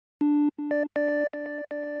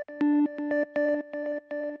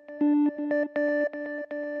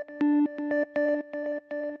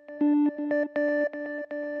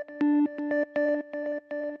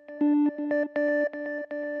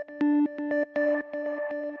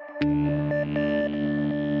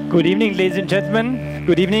Good evening, ladies and gentlemen.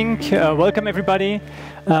 Good evening. Welcome, everybody.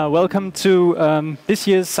 Welcome to this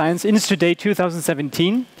year's Science Industry Day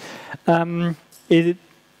 2017. It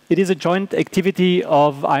is a joint activity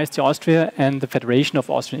of IST Austria and the Federation of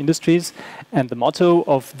Austrian Industries. And the motto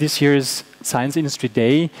of this year's Science Industry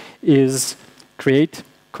Day is Create,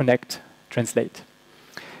 Connect, Translate.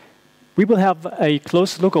 We will have a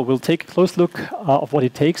close look, or we'll take a close look of what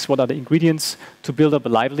it takes, what are the ingredients to build up a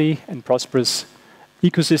lively and prosperous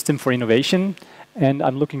ecosystem for innovation. And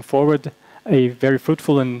I'm looking forward a very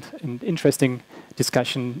fruitful and interesting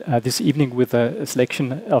discussion this evening with a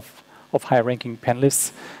selection of high-ranking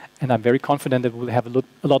panelists. And I'm very confident that we'll have a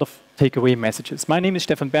lot of takeaway messages. My name is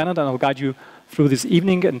Stefan Bernhard, and I'll guide you through this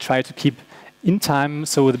evening and try to keep in time.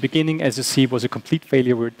 So the beginning, as you see, was a complete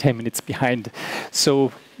failure. We're 10 minutes behind.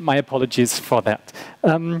 So my apologies for that.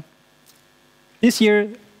 This year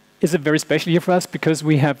is a very special year for us because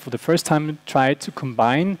we have, for the first time, tried to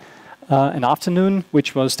combine an afternoon,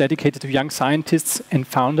 which was dedicated to young scientists and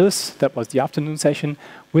founders. That was the afternoon session,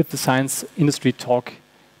 with the science industry talk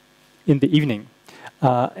in the evening.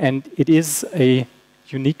 And it is a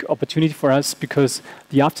unique opportunity for us because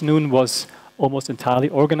the afternoon was almost entirely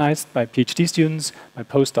organized by PhD students, by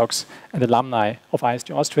postdocs, and alumni of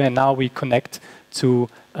IST Austria. And now we connect to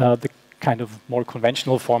the kind of more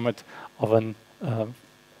conventional format of a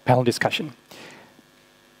panel discussion.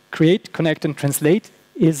 Create, Connect, and Translate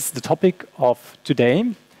is the topic of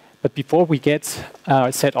today. But before we get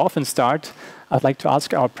set off and start, I'd like to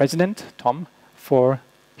ask our president, Tom, for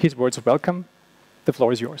his words of welcome. The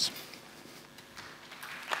floor is yours.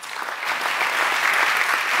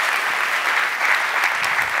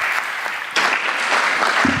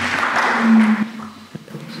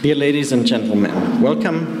 Dear ladies and gentlemen,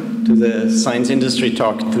 welcome to the Science Industry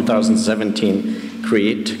Talk 2017,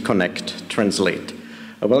 Create, Connect, Translate.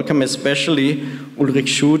 I welcome especially Ulrich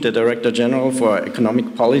Schuh, the Director General for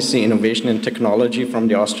Economic Policy, Innovation and Technology from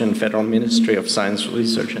the Austrian Federal Ministry of Science,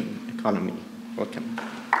 Research and Economy. Welcome.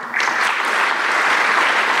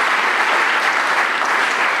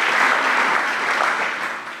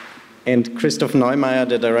 And Christoph Neumeier,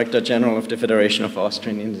 the Director General of the Federation of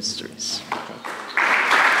Austrian Industries.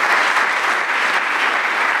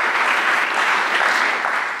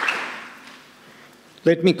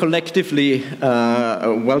 Let me collectively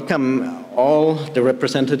welcome all the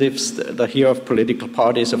representatives that are here of political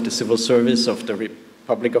parties, of the civil service, of the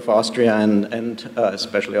Republic of Austria, and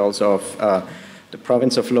especially also of the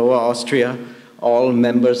province of Lower Austria, all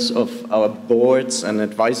members of our boards and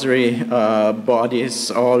advisory bodies,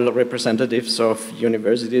 all representatives of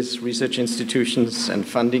universities, research institutions, and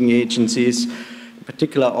funding agencies, in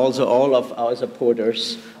particular also all of our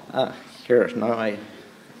supporters. Here, now I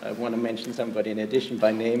want to mention somebody in addition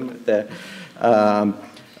by name, the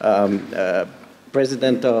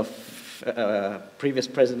previous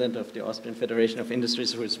president of the Austrian Federation of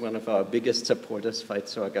Industries, who is one of our biggest supporters, Veit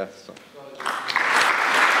Sorger. So.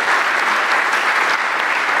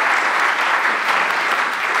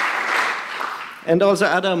 And also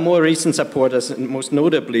other more recent supporters, and most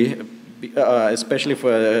notably, especially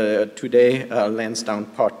for today, Lansdowne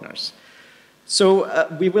Partners. So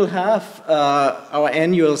we will have our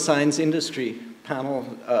annual science industry panel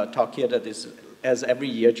talk here that is, as every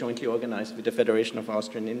year, jointly organized with the Federation of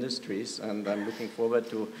Austrian Industries. And I'm looking forward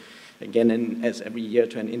to, again, as every year,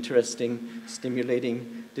 to an interesting,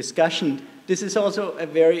 stimulating discussion. This is also a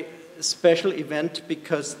very special event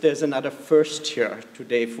because there's another first here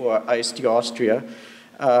today for IST Austria.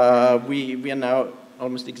 We are now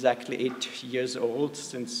almost exactly 8 years old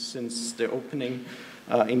since the opening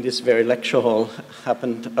in this very lecture hall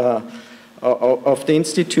happened of the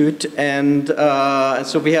Institute. And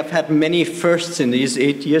so we have had many firsts in these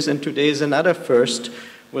 8 years, and today is another first.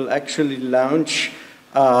 We'll actually launch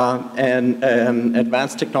an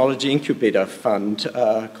advanced technology incubator fund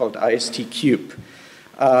called IST Cube.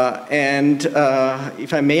 And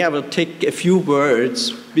if I may, I will take a few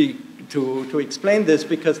words to explain this,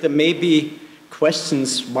 because there may be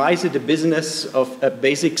questions. Why is it a business of a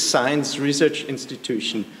basic science research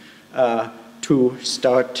institution to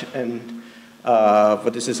start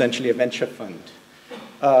what is essentially a venture fund?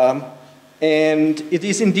 And it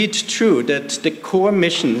is indeed true that the core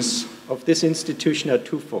missions of this institution are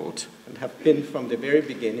twofold, and have been from the very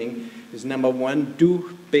beginning. Is number one,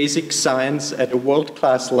 do basic science at a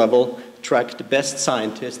world-class level, attract the best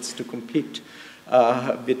scientists to compete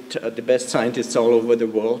with the best scientists all over the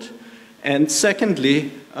world. And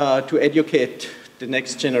secondly, to educate the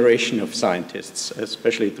next generation of scientists,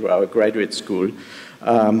 especially through our graduate school.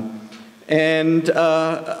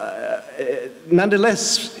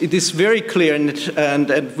 nonetheless, it is very clear,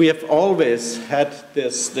 and we have always had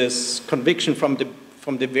this conviction from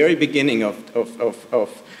the very beginning of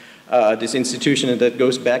this institution, and that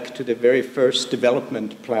goes back to the very first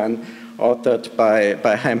development plan authored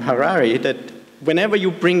by Haim Harari, that whenever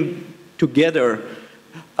you bring together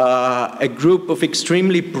a group of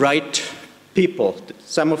extremely bright people,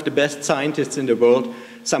 some of the best scientists in the world,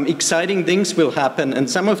 some exciting things will happen, and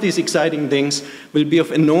some of these exciting things will be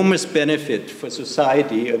of enormous benefit for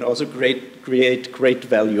society and also create great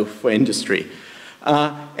value for industry.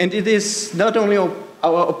 And it is not only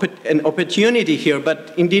an opportunity here,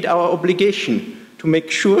 but indeed our obligation to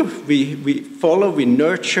make sure we follow, we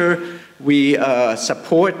nurture, we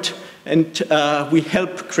support, and we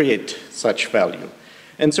help create such value.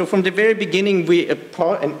 And so from the very beginning, a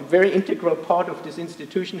very integral part of this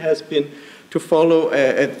institution has been to follow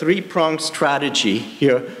a three-pronged strategy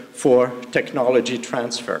here for technology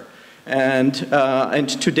transfer. And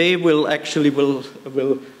today we'll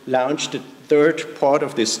launch the third part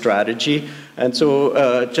of this strategy. And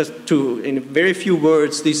so just in very few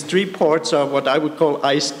words, these three parts are what I would call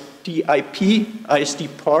ISD-IP,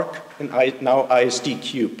 ISD-Park, and now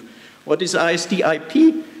ISD-Cube. What is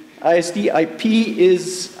ISD-IP? ISD-IP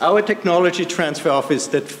is our technology transfer office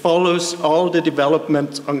that follows all the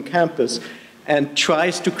developments on campus and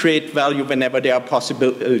tries to create value whenever there are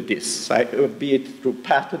possibilities, be it through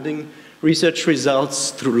patenting research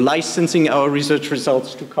results, through licensing our research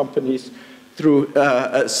results to companies, through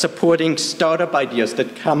supporting startup ideas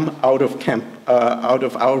that come out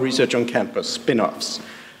of our research on campus, spin-offs.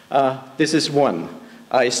 This is one,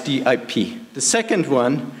 ISD-IP. The second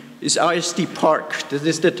one is ISD-Park. This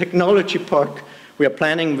is the technology park we are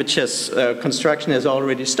planning, which construction has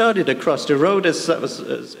already started across the road, as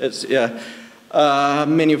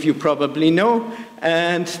many of you probably know.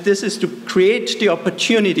 And this is to create the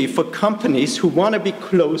opportunity for companies who want to be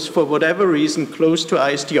close, for whatever reason, close to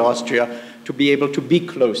ISD Austria, to be able to be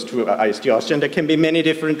close to ISD Austria. And there can be many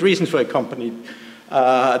different reasons for a company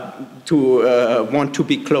to want to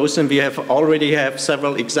be close, and we already have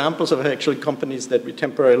several examples of actually companies that we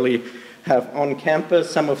temporarily have on campus.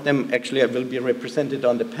 Some of them actually will be represented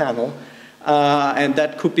on the panel, and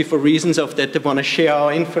that could be for reasons of that they want to share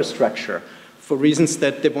our infrastructure, for reasons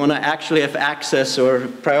that they want to actually have access or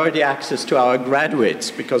priority access to our graduates,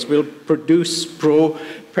 because we'll produce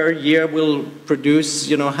per year we'll produce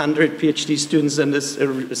 100 PhD students and a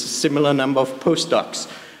similar number of postdocs.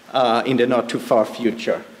 In the not too far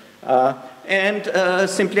future.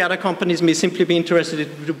 Simply other companies may simply be interested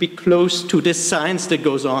to be close to the science that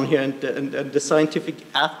goes on here and the scientific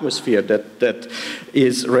atmosphere that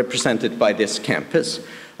is represented by this campus.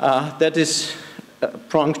 That is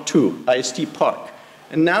prong 2, ISD Park.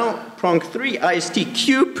 And now prong 3, ISD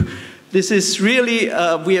Cube. This is really,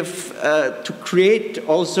 we have to create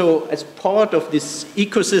also as part of this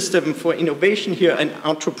ecosystem for innovation here an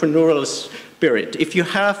entrepreneurial spirit. If you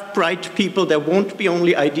have bright people, there won't be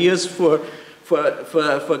only ideas for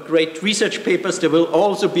great research papers, there will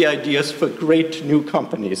also be ideas for great new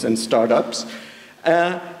companies and startups.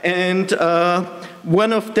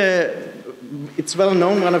 It's well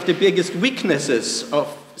known, one of the biggest weaknesses of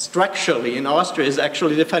structurally in Austria is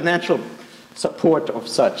actually the financial support of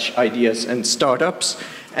such ideas and startups.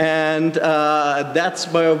 And that's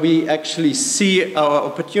where we actually see our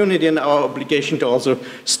opportunity and our obligation to also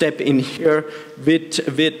step in here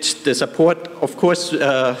with the support, of course,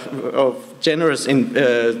 the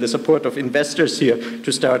support of investors here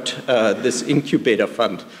to start this incubator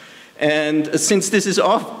fund. And since this is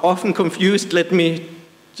often confused, let me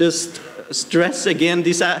just stress again,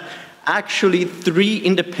 these are actually three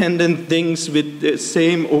independent things with the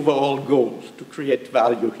same overall goal, to create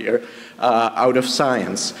value here out of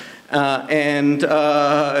science. They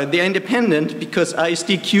are independent because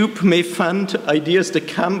ISD Cube may fund ideas that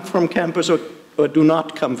come from campus or do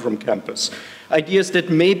not come from campus. Ideas that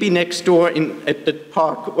may be next door at the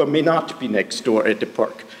park or may not be next door at the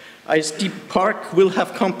park. ISD Park will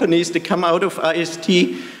have companies that come out of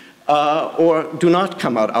ISD or do not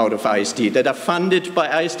come out of ISD, that are funded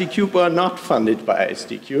by ISD Cube or are not funded by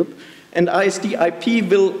ISD Cube. And ISD IP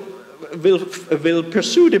will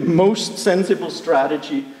pursue the most sensible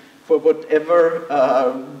strategy for whatever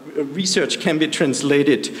research can be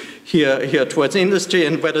translated here towards industry,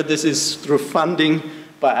 and whether this is through funding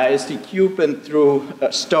by ISD Cube and through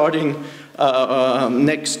starting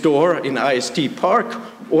next door in ISD Park,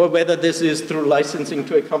 or whether this is through licensing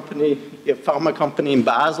to a company, a pharma company in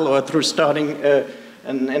Basel, or through starting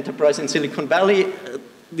an enterprise in Silicon Valley.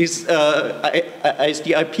 This ISD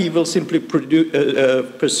IP will simply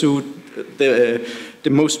pursue the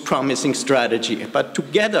most promising strategy. But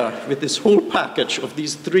together with this whole package of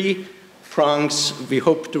these three prongs, we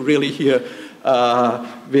hope to really hear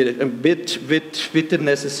with the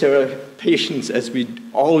necessary patience as we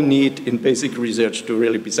all need in basic research to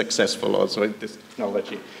really be successful also in this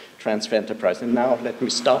technology transfer enterprise. And now let me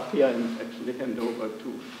stop here and actually hand over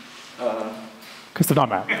to Christoph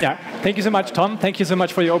Neumeier. Yeah, thank you so much, Tom. Thank you so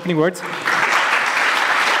much for your opening words.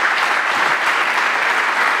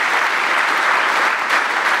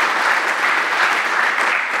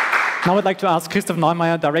 Now I'd like to ask Christoph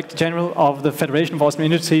Neumeier, Director General of the Federation of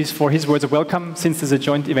Austrian Industries, for his words of welcome, since this is a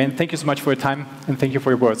joint event. Thank you so much for your time, and thank you for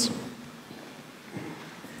your words.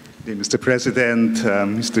 Dear Mr. President,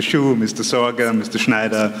 Mr. Schuh, Mr. Sorger, Mr.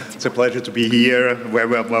 Schneider, it's a pleasure to be here.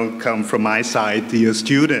 Very welcome from my side, dear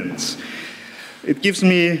students. It gives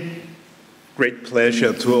me great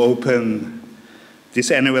pleasure to open this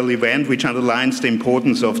annual event, which underlines the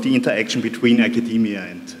importance of the interaction between academia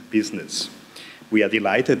and business. We are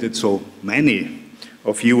delighted that so many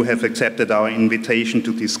of you have accepted our invitation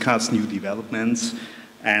to discuss new developments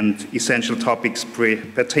and essential topics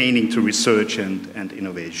pertaining to research and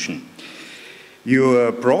innovation.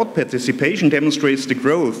 Your broad participation demonstrates the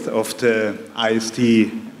growth of the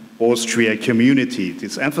IST Austria community.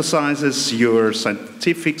 This emphasizes your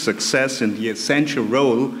scientific success and the essential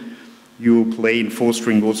role you play in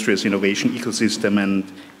fostering Austria's innovation ecosystem and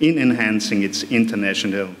in enhancing its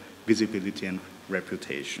international visibility and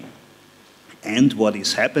reputation. And what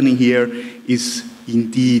is happening here is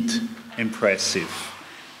indeed impressive.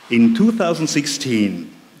 In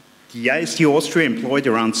 2016, the IST Austria employed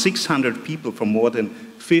around 600 people from more than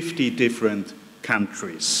 50 different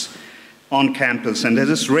countries on campus and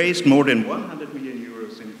has raised more than 100 million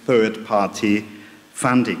euros in third-party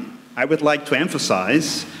funding. I would like to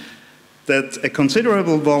emphasize that a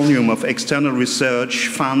considerable volume of external research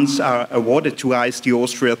funds are awarded to IST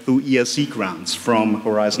Austria through ERC grants from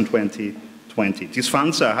Horizon 2020. These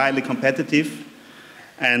funds are highly competitive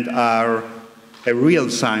and are a real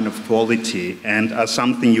sign of quality and are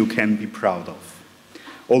something you can be proud of.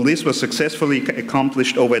 All this was successfully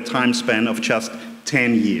accomplished over a time span of just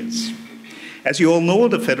 10 years. As you all know,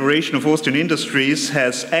 the Federation of Austrian Industries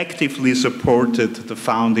has actively supported the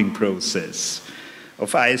founding process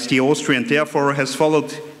of IST Austria and therefore has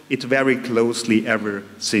followed it very closely ever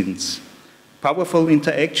since. Powerful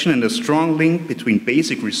interaction and a strong link between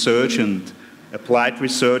basic research and applied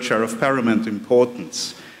research are of paramount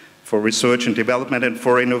importance for research and development and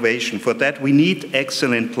for innovation. For that, we need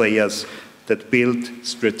excellent players that build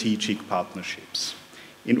strategic partnerships.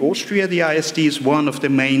 In Austria, the IST is one of the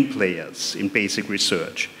main players in basic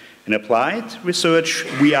research. In applied research,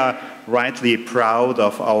 we are rightly proud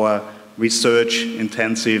of our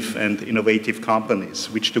research-intensive and innovative companies,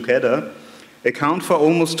 which together account for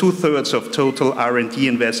almost 2/3 of total R&D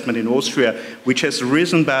investment in Austria, which has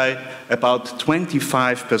risen by about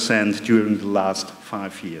 25% during the last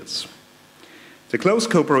 5 years. The close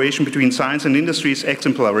cooperation between science and industry is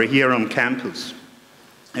exemplary here on campus,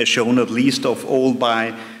 as shown not least of all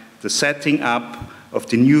by the setting up of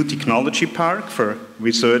the new technology park for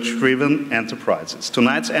research-driven enterprises.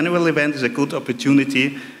 Tonight's annual event is a good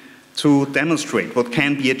opportunity to demonstrate what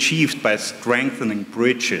can be achieved by strengthening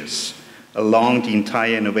bridges along the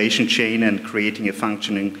entire innovation chain and creating a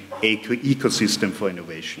functioning ecosystem for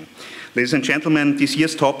innovation. Ladies and gentlemen, this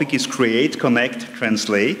year's topic is Create, Connect,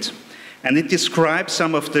 Translate, and it describes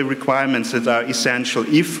some of the requirements that are essential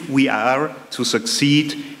if we are to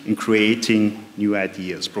succeed in creating new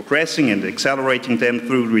ideas, progressing and accelerating them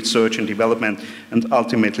through research and development, and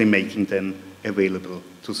ultimately making them available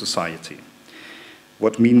to society.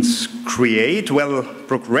 What means create? Well,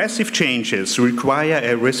 progressive changes require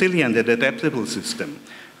a resilient and adaptable system,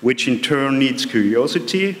 which in turn needs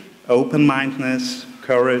curiosity, open-mindedness,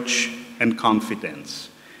 courage, and confidence.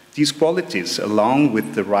 These qualities, along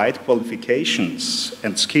with the right qualifications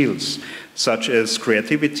and skills, such as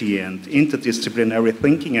creativity and interdisciplinary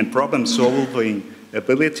thinking and problem-solving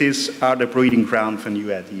abilities, are the breeding ground for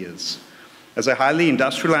new ideas. As a highly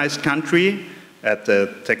industrialized country at the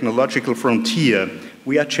technological frontier,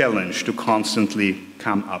 we are challenged to constantly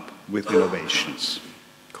come up with innovations.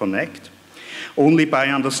 Connect? Only by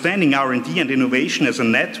understanding R&D and innovation as a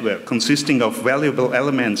network consisting of valuable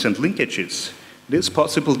elements and linkages, it is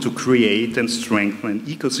possible to create and strengthen an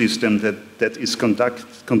ecosystem that is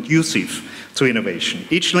conducive to innovation.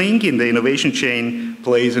 Each link in the innovation chain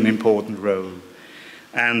plays an important role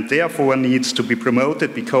and therefore needs to be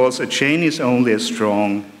promoted because a chain is only as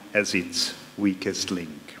strong as its weakest link.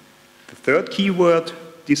 The third key word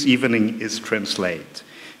this evening is translate.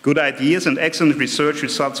 Good ideas and excellent research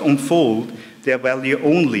results unfold their value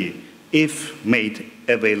only if made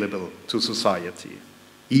available to society,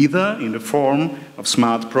 either in the form of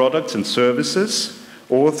smart products and services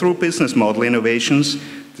or through business model innovations,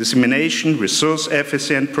 dissemination,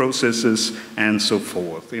 resource-efficient processes, and so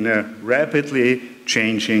forth, in a rapidly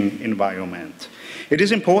changing environment. It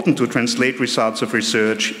is important to translate results of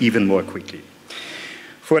research even more quickly.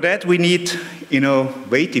 For that, we need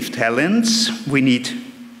innovative talents. We need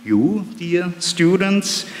you, dear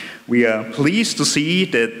students. We are pleased to see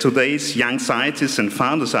that today's Young Scientists and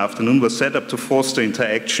Founders Afternoon was set up to foster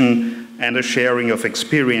interaction and a sharing of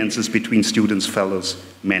experiences between students, fellows,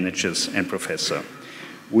 managers, and professors.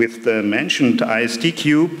 With the mentioned IST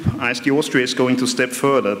Cube, IST Austria is going to step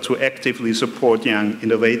further to actively support young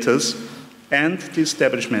innovators and the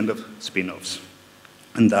establishment of spin-offs,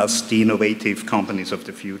 and thus the innovative companies of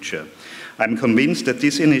the future. I'm convinced that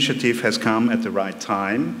this initiative has come at the right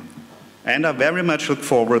time, and I very much look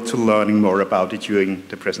forward to learning more about it during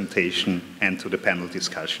the presentation and to the panel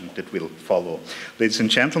discussion that will follow. Ladies and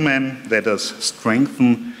gentlemen, let us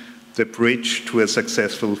strengthen the bridge to a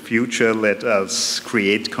successful future. Let us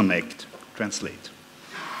create, connect, translate.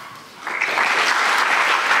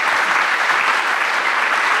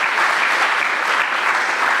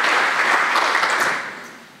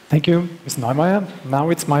 Thank you, Ms. Neumeier. Now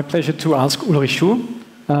it's my pleasure to ask Ulrich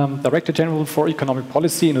Schuh, Director General for Economic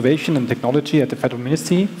Policy, Innovation and Technology at the Federal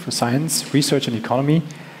Ministry for Science, Research and Economy,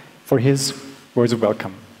 for his words of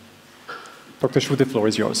welcome. Dr. Schuh, the floor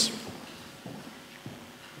is yours.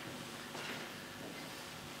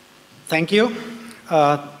 Thank you.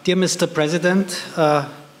 Dear Mr. President,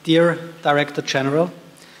 dear Director General,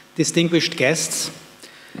 distinguished guests,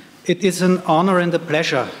 it is an honor and a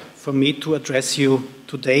pleasure for me to address you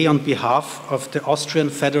today on behalf of the Austrian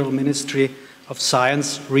Federal Ministry of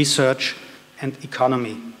Science, Research and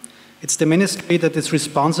Economy. It's the ministry that is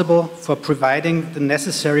responsible for providing the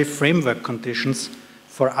necessary framework conditions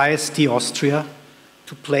for IST Austria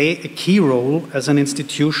to play a key role as an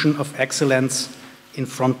institution of excellence in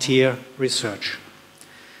frontier research.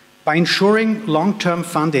 By ensuring long-term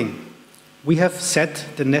funding, we have set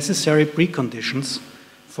the necessary preconditions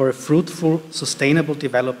for a fruitful, sustainable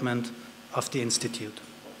development of the Institute.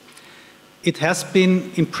 It has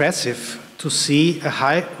been impressive to see a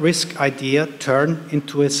high-risk idea turn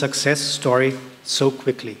into a success story so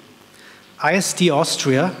quickly. IST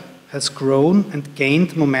Austria has grown and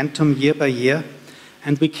gained momentum year by year,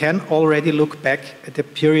 and we can already look back at a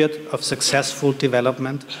period of successful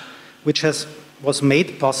development, which was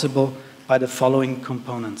made possible by the following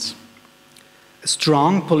components: a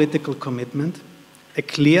strong political commitment, a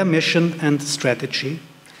clear mission and strategy,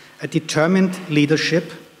 a determined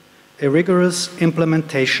leadership, a rigorous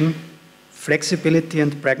implementation, flexibility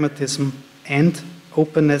and pragmatism, and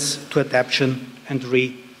openness to adaptation and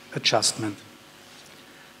readjustment.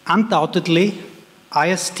 Undoubtedly,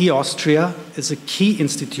 IST Austria is a key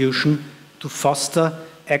institution to foster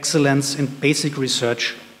excellence in basic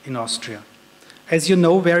research in Austria. As you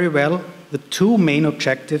know very well, the two main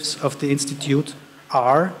objectives of the Institute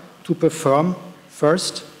are to perform,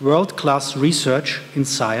 first, world-class research in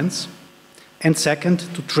science, and second,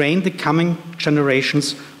 to train the coming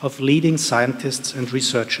generations of leading scientists and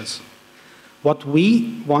researchers. What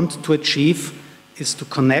we want to achieve is to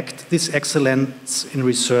connect this excellence in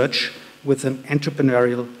research with an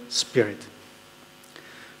entrepreneurial spirit.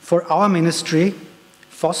 For our ministry,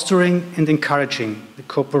 fostering and encouraging the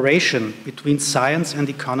cooperation between science and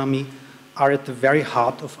economy are at the very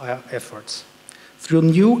heart of our efforts. Through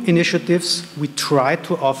new initiatives, we try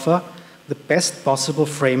to offer the best possible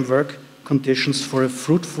framework conditions for a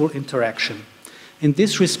fruitful interaction. In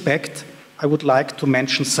this respect, I would like to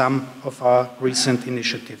mention some of our recent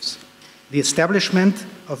initiatives: the establishment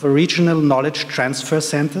of a regional knowledge transfer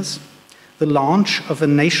centers, the launch of a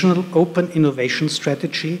national open innovation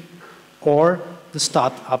strategy, or the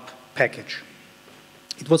startup package.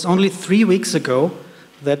 It was only 3 weeks ago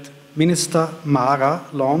that Minister Mara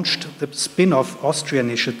launched the spin-off Austria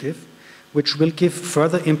initiative, which will give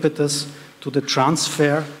further impetus to the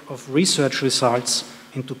transfer of research results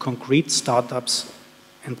into concrete startups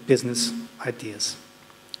and business ideas.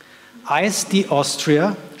 IST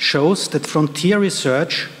Austria shows that frontier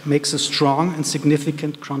research makes a strong and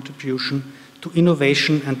significant contribution to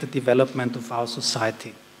innovation and the development of our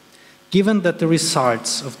society. Given that the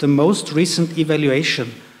results of the most recent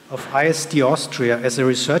evaluation of IST Austria as a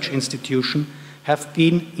research institution have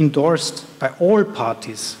been endorsed by all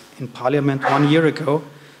parties in Parliament 1 year ago,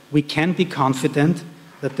 we can be confident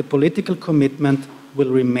that the political commitment will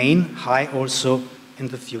remain high also in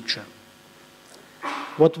the future.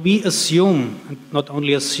 What we assume, and not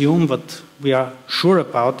only assume, but we are sure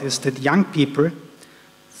about, is that young people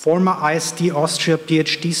former IST Austria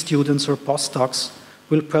PhD students or postdocs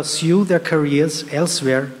will pursue their careers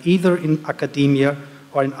elsewhere, either in academia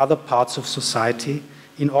or in other parts of society,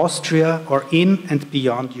 in Austria or in and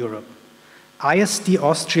beyond Europe. IST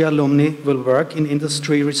Austria alumni will work in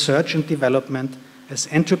industry research and development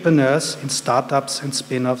as entrepreneurs in startups and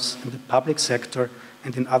spin-offs in the public sector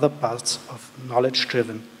and in other parts of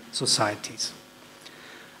knowledge-driven societies.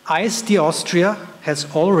 IST Austria has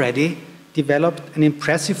already developed an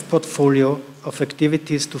impressive portfolio of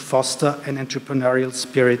activities to foster an entrepreneurial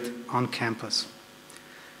spirit on campus.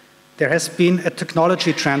 There has been a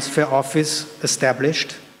technology transfer office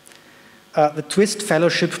established. The TWIST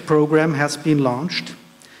Fellowship program has been launched.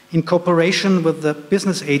 In cooperation with the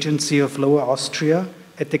Business Agency of Lower Austria,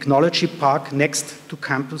 a technology park next to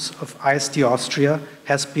campus of IST Austria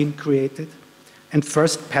has been created, and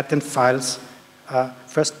first patents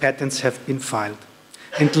have been filed.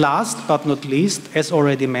 And last but not least, as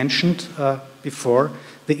already mentioned before,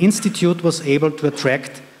 the Institute was able to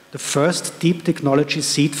attract the first deep technology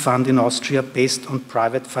seed fund in Austria based on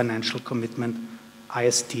private financial commitment,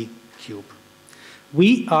 IST Cube.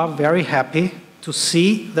 We are very happy to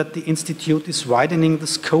see that the Institute is widening the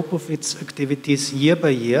scope of its activities year by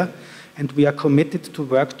year, and we are committed to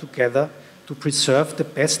work together to preserve the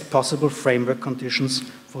best possible framework conditions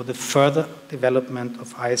for the further development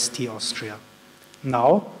of IST Austria.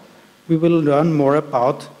 Now, we will learn more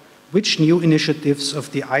about which new initiatives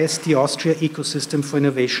of the IST Austria ecosystem for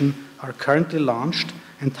innovation are currently launched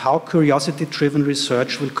and how curiosity-driven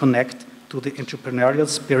research will connect to the entrepreneurial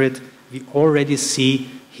spirit we already see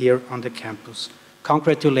here on the campus.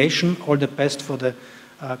 Congratulations, all the best for the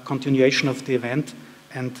continuation of the event,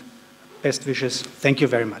 and best wishes. Thank you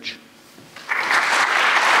very much.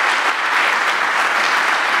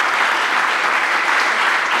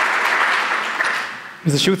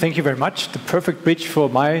 Mr. Schuh, thank you very much. The perfect bridge for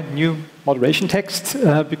my new moderation text,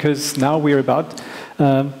 because now we're about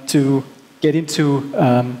to get into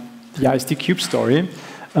the IST Cube story.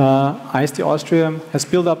 IST Austria has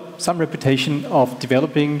built up some reputation of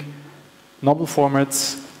developing novel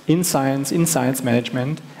formats in science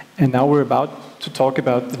management, and now we're about to talk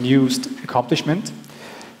about the newest accomplishment.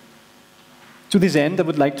 To this end, I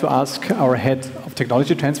would like to ask our head of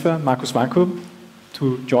technology transfer, Markus Wanko,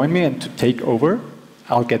 to join me and to take over.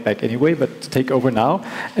 I'll get back anyway, but to take over now.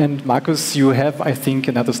 And Markus, you have, I think,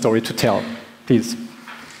 another story to tell. Please.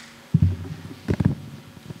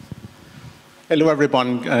 Hello,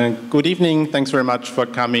 everyone. Good evening. Thanks very much for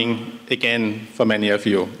coming again for many of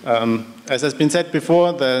you. As has been said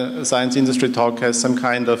before, the Science Industry Talk has some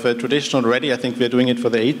kind of a tradition already. I think we're doing it for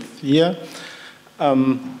the 8th year.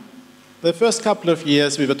 The first couple of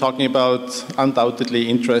years, we were talking about undoubtedly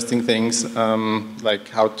interesting things, like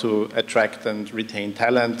how to attract and retain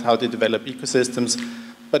talent, how to develop ecosystems.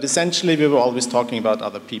 But essentially, we were always talking about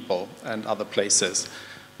other people and other places.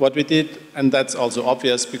 What we did, and that's also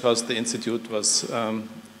obvious because the Institute was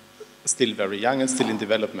still very young and still in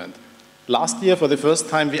development. Last year, for the first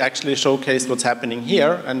time, we actually showcased what's happening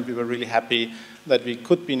here, and we were really happy that we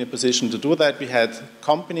could be in a position to do that. We had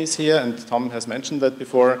companies here, and Tom has mentioned that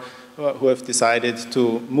before, who have decided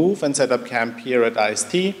to move and set up camp here at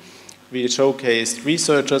IST. We showcased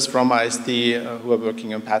researchers from IST who are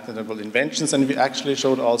working on patentable inventions, and we actually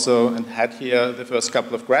showed also and had here the first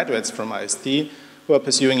couple of graduates from IST who are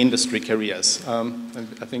pursuing industry careers.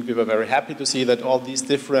 And I think we were very happy to see that all these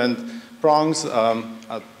different prongs are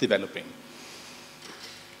developing.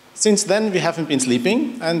 Since then, we haven't been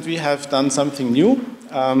sleeping, and we have done something new,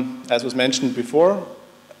 as was mentioned before,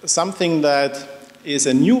 something that is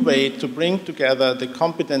a new way to bring together the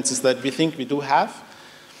competences that we think we do have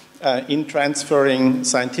in transferring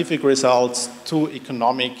scientific results to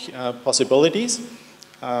economic possibilities,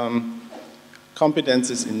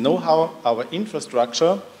 competences in know-how, our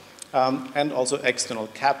infrastructure, and also external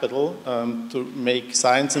capital to make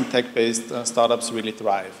science and tech-based startups really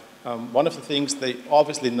thrive. One of the things they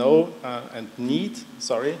obviously know and need,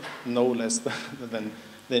 no less than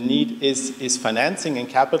they need is financing and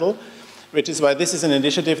capital, which is why this is an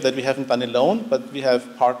initiative that we haven't done alone, but we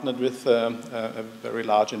have partnered with a very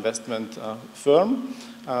large investment firm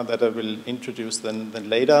that I will introduce then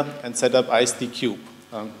later, and set up IST Cube.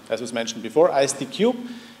 As was mentioned before, IST Cube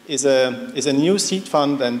is a new seed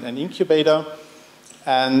fund and an incubator,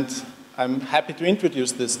 and I'm happy to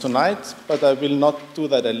introduce this tonight, but I will not do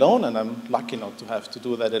that alone, and I'm lucky not to have to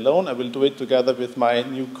do that alone. I will do it together with my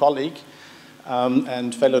new colleague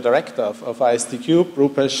and fellow director of IST Cube,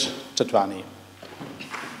 Rupesh Chatwani.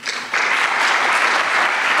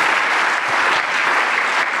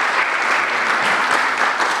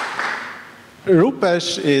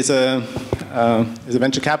 Rupesh is is a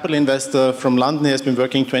venture capital investor from London. He has been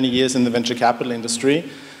working 20 years in the venture capital industry.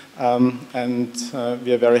 And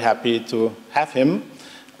we are very happy to have him.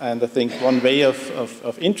 And I think one way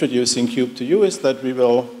of introducing Cube to you is that we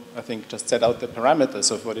will, I think, just set out the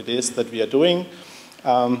parameters of what it is that we are doing.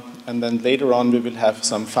 And then later on, we will have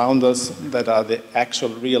some founders that are the actual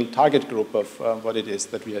real target group of what it is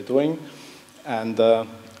that we are doing, and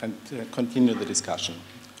continue the discussion.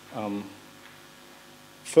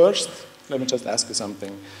 First, let me just ask you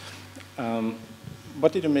something.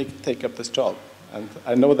 What did you take up this job? And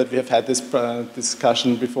I know that we have had this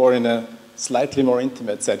discussion before in a slightly more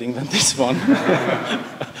intimate setting than this one.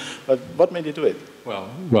 But what made you do it?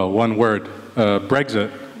 Well, one word,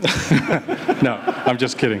 Brexit. No, I'm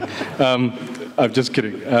just kidding. I'm just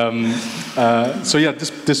kidding. So yeah,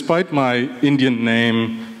 despite my Indian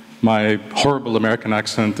name, my horrible American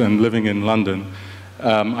accent, and living in London,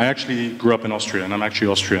 I actually grew up in Austria, and I'm actually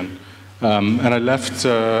Austrian. And I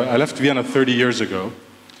left Vienna 30 years ago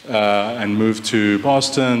and moved to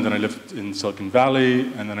Boston. Then I lived in Silicon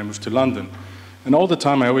Valley, and then I moved to London. And all the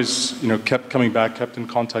time, I always, kept coming back, kept in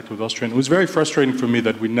contact with Austria. And it was very frustrating for me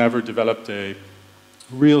that we never developed a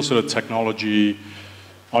real sort of technology,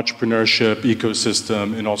 entrepreneurship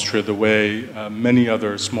ecosystem in Austria the way many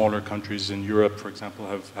other smaller countries in Europe, for example,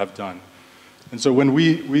 have done. And so when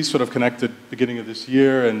we sort of connected beginning of this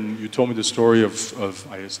year, and you told me the story of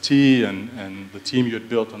IST and the team you had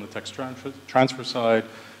built on the tech transfer side,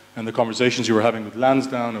 and the conversations you were having with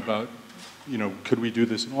Lansdowne about, could we do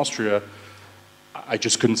this in Austria? I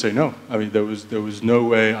just couldn't say no. I mean, there was no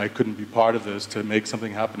way I couldn't be part of this to make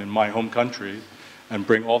something happen in my home country and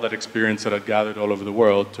bring all that experience that I'd gathered all over the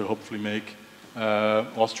world to hopefully make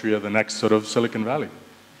Austria the next sort of Silicon Valley.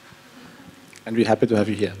 And we're happy to have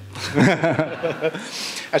you here.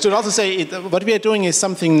 I should also say, what we are doing is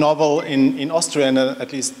something novel in Austria, and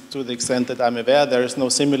at least to the extent that I'm aware, there is no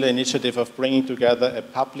similar initiative of bringing together a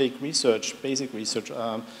public research, basic research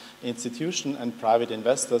institution and private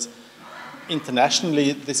investors.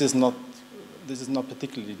 Internationally, this is not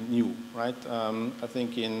particularly new, right? I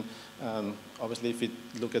think obviously if we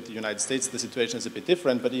look at the United States, the situation is a bit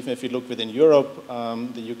different, but even if you look within Europe,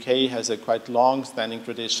 the UK has a quite long-standing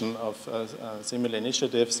tradition of similar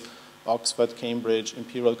initiatives. Oxford, Cambridge,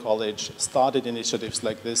 Imperial College started initiatives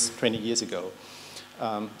like this 20 years ago.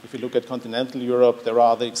 If you look at continental Europe, there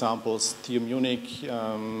are other examples, TU Munich,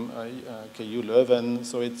 KU Leuven,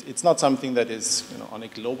 so it's not something that is on a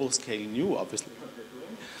global scale new, obviously.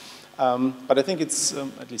 But I think it's,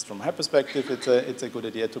 at least from my perspective, it's a good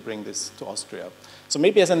idea to bring this to Austria. So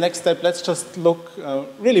maybe as a next step, let's just look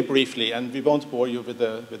really briefly, and we won't bore you with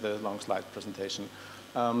a long slide presentation.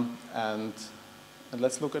 And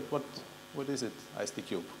let's look at what is it, IST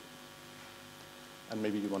Cube? And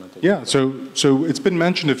maybe you want to take it. So it's been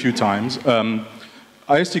mentioned a few times.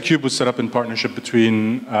 IST Cube was set up in partnership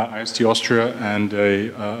between IST Austria and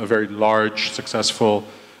a very large, successful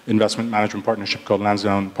investment management partnership called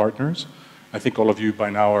Lansdowne Partners. I think all of you by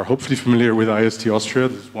now are hopefully familiar with IST Austria,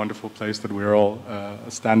 this wonderful place that we're all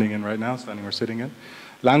standing in right now, standing or sitting in.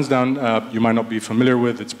 Lansdowne, you might not be familiar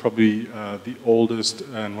with. It's probably the oldest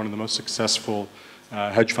and one of the most successful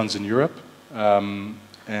hedge funds in Europe.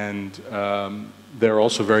 They're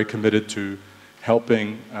also very committed to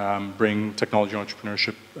helping bring technology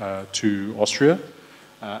entrepreneurship to Austria.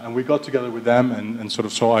 And we got together with them and sort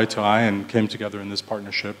of saw eye to eye and came together in this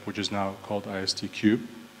partnership, which is now called IST Cube.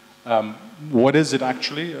 What is it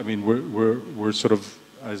actually? I mean, we're sort of,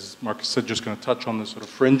 as Marcus said, just going to touch on the sort of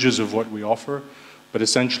fringes of what we offer. But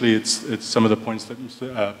essentially, it's some of the points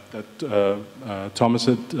that Thomas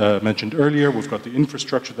had mentioned earlier. We've got the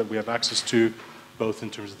infrastructure that we have access to, both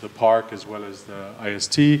in terms of the park as well as the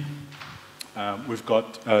IST. We've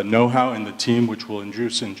got know-how in the team, which we'll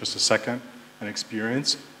introduce in just a second, and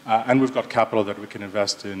experience. And we've got capital that we can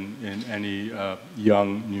invest in any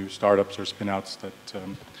young, new startups or spin-outs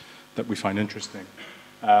that we find interesting.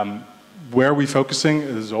 Where are we focusing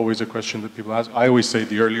is always a question that people ask. I always say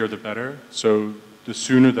the earlier the better. So the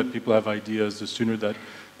sooner that people have ideas, the sooner that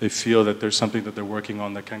they feel that there's something that they're working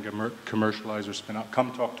on that can get commercialized or spin out,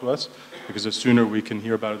 come talk to us, because the sooner we can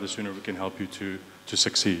hear about it, the sooner we can help you to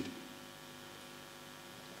succeed.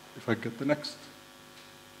 If I get the next.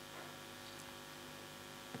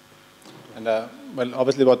 And well,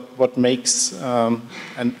 obviously what makes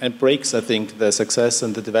and breaks, I think, the success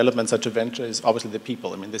and the development of such a venture is obviously the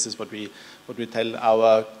people. I mean, this is what we tell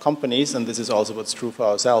our companies, and this is also what's true for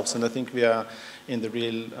ourselves. And I think we are in the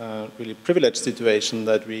really privileged situation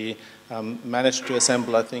that we managed to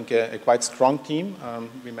assemble, I think, a quite strong team.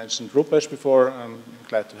 We mentioned Rupesh before. I'm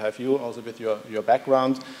glad to have you also with your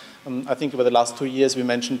background. I think over the last 2 years we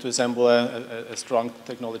mentioned to assemble a strong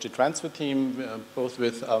technology transfer team, both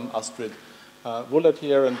with Astrid Wullert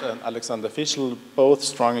here and Alexander Fischl, both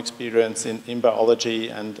strong experience in biology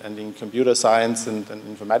and in computer science and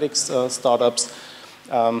informatics startups.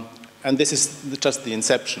 And this is just the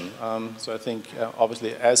inception. So I think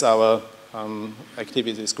obviously as our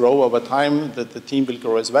activities grow over time, the team will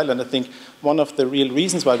grow as well. And I think one of the real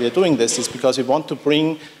reasons why we are doing this is because we want to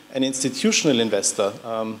bring an institutional investor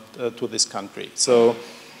to this country. So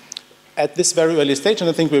at this very early stage, and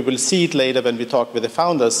I think we will see it later when we talk with the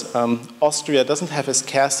founders, Austria doesn't have a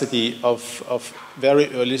scarcity of very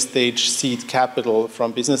early stage seed capital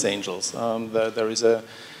from business angels. There is a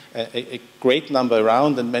great number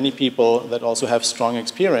around and many people that also have strong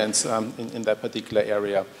experience in that particular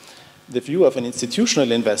area. The view of an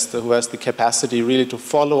institutional investor who has the capacity really to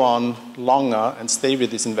follow on longer and stay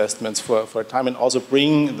with these investments for a time and also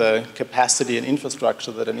bring the capacity and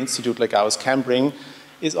infrastructure that an institute like ours can bring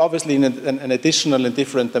is obviously an additional and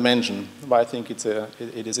different dimension, why I think it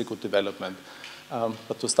is a good development.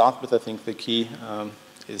 But to start with, I think the key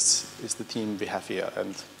is the team we have here.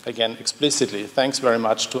 And again, explicitly, thanks very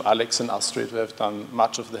much to Alex and Astrid who have done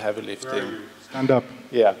much of the heavy lifting. Stand up.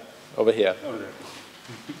 Yeah, over here. Over there.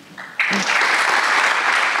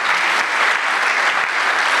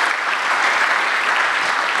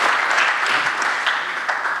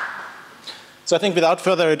 So I think without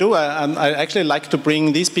further ado, I actually like to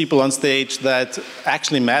bring these people on stage that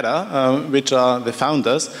actually matter, which are the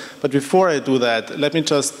founders. But before I do that, let me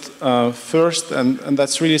just first, and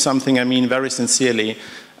that's really something I mean very sincerely,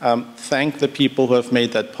 thank the people who have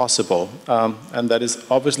made that possible. And that is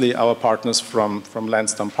obviously our partners from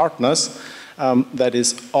Lansdowne Partners. That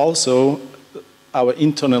is also our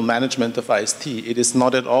internal management of IST. It is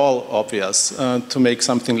not at all obvious to make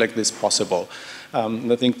something like this possible.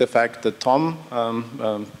 And I think the fact that Tom,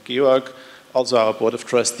 Georg, also our board of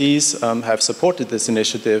trustees have supported this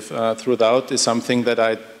initiative throughout is something that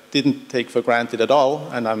I didn't take for granted at all,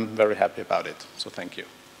 and I'm very happy about it. So thank you.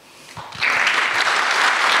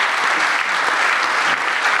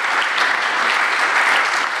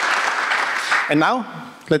 And now,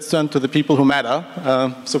 let's turn to the people who matter.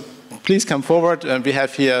 So please come forward. We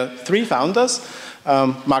have here 3 founders.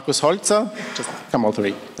 Markus Holzer, just come all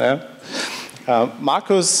 3. Yeah.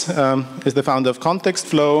 Markus is the founder of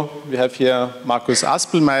ContextFlow. We have here Markus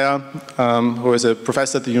Aspelmeier, who is a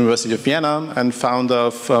professor at the University of Vienna and founder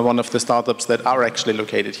of one of the startups that are actually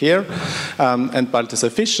located here, and Balthasar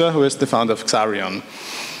Fischer, who is the founder of Xarion.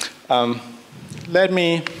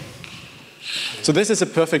 So this is a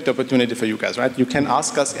perfect opportunity for you guys, right? You can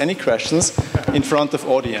ask us any questions in front of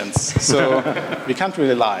audience, so we can't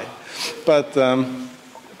really lie.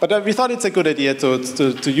 But we thought it's a good idea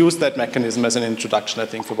to use that mechanism as an introduction, I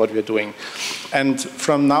think, for what we're doing. And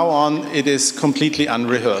from now on, it is completely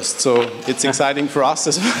unrehearsed. So it's exciting for us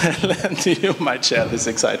as well, and you might share this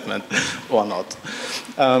excitement or not.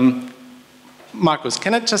 Markus,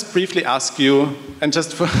 can I just briefly ask you, and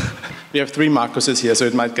just for, we have 3 Markuses here, so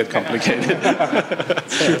it might get complicated.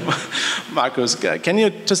 Markus, can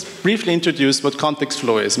you just briefly introduce what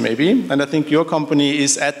ContextFlow is, maybe? And I think your company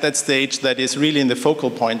is at that stage that is really in the focal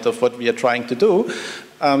point of what we are trying to do.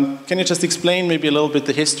 Can you just explain maybe a little bit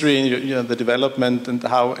the history, the development, and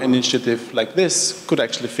how an initiative like this could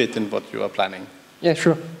actually fit in what you are planning? Yeah,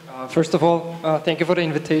 sure. First of all, thank you for the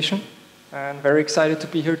invitation. I'm very excited to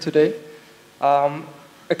be here today.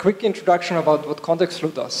 A quick introduction about what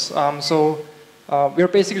ContextFlow does. We're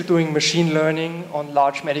basically doing machine learning on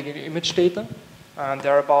large medical image data. And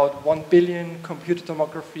there are about 1 billion computer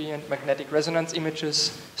tomography and magnetic resonance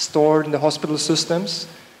images stored in the hospital systems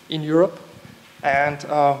in Europe. And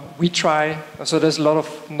so there's a lot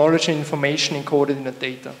of knowledge and information encoded in the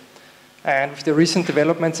data. And with the recent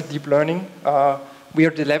developments in deep learning, we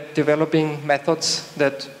are developing methods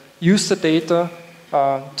that use the data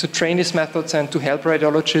to train these methods and to help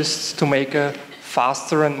radiologists to make a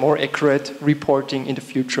faster and more accurate reporting in the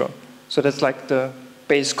future. So that's like the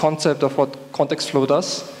base concept of what ContextFlow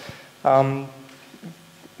does.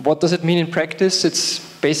 What does it mean in practice? It's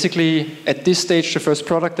basically, at this stage, the first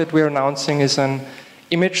product that we're announcing is an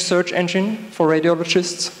image search engine for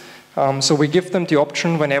radiologists. So we give them the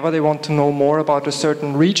option whenever they want to know more about a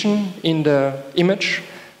certain region in the image,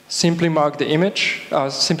 simply mark the image,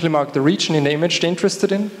 simply mark the region in the image they're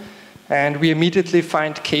interested in, and we immediately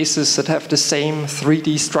find cases that have the same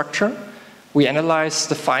 3D structure. We analyze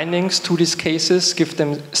the findings to these cases, give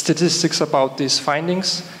them statistics about these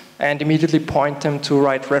findings, and immediately point them to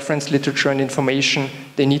right reference literature and information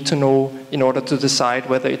they need to know in order to decide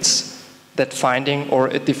whether it's that finding or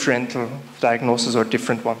a differential diagnosis or a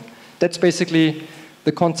different one. That's basically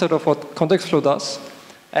the concept of what context flow does.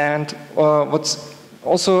 And what's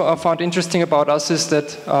also found interesting about us is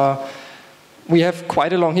that we have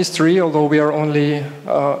quite a long history, although we are only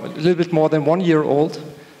a little bit more than 1 year old,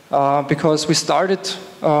 because we started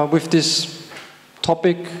with this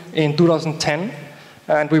topic in 2010,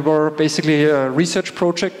 and we were basically a research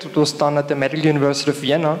project that was done at the Medical University of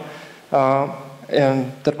Vienna,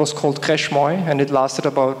 and that was called CRASH-MOI, and it lasted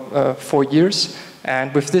about 4 years.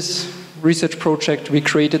 And with this research project, we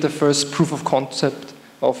created the first proof of concept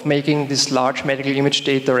of making this large medical image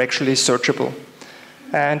data actually searchable.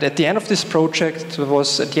 And at the end of this project, it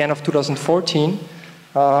was at the end of 2014,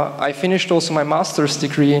 I finished also my master's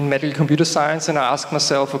degree in medical computer science, and I asked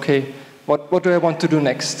myself, okay, what do I want to do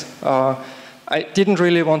next? I didn't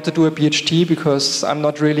really want to do a PhD because I'm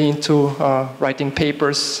not really into writing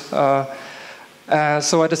papers.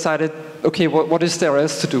 So I decided, okay, what is there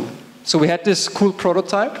else to do? So we had this cool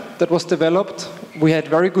prototype that was developed. We had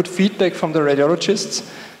very good feedback from the radiologists,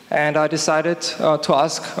 and I decided to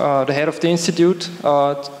ask the head of the institute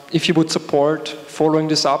if he would support following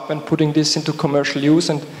this up and putting this into commercial use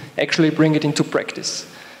and actually bring it into practice.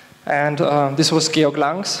 And this was Georg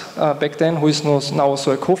Langs back then, who is now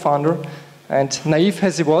also a co-founder. And naive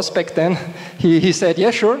as he was back then, he said,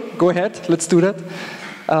 yeah, sure, go ahead, let's do that.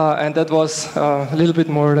 And that was a little bit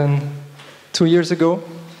more than 2 years ago.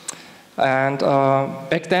 And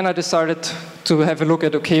back then I decided to have a look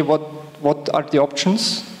at, okay, what are the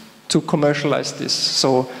options to commercialize this?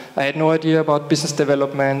 So I had no idea about business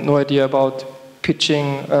development, no idea about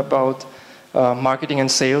pitching, about marketing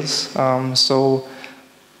and sales. So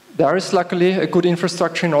there is luckily a good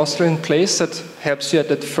infrastructure in Austria in place that helps you at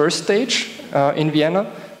that first stage in Vienna.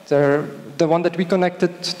 The one that we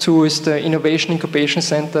connected to is the Innovation Incubation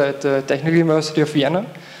Center at the Technical University of Vienna,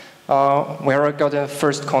 where I got a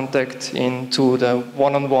first contact into the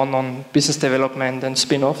one-on-one on business development and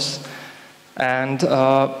spin-offs. And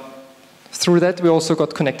through that, we also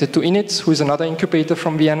got connected to INIT, who is another incubator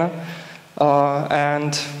from Vienna,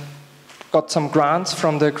 and got some grants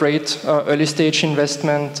from the great early stage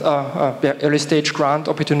investment, early stage grant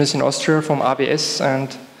opportunities in Austria from ABS. And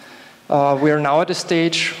we are now at a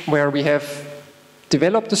stage where we have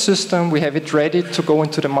developed the system, we have it ready to go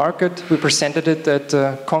into the market. We presented it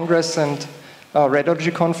at Congress and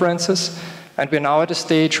radiology conferences, and we're now at a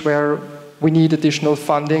stage where we need additional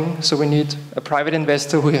funding, so we need a private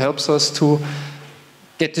investor who helps us to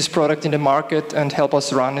get this product in the market and help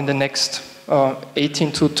us run in the next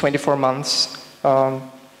 18 to 24 months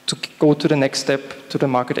to go to the next step, to the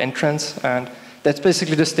market entrance. And that's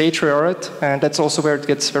basically the stage we're at, and that's also where it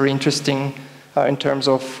gets very interesting in terms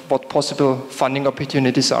of what possible funding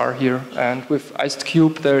opportunities are here. And with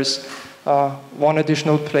IceCube, there's one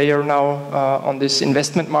additional player now on this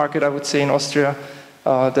investment market, I would say, in Austria,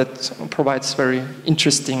 that provides very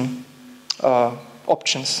interesting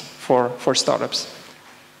options for startups.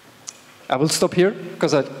 I will stop here,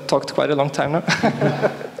 because I talked quite a long time now.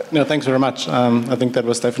 No, thanks very much. I think that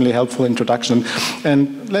was definitely a helpful introduction.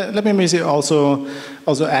 And let me maybe also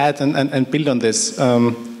add and build on this.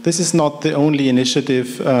 This is not the only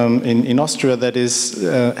initiative in Austria that is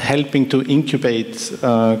helping to incubate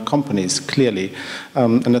companies, clearly.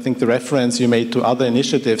 And I think the reference you made to other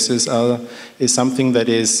initiatives is something that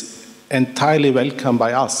is entirely welcome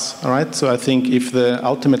by us, all right? So I think if the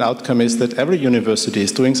ultimate outcome is that every university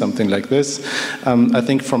is doing something like this, I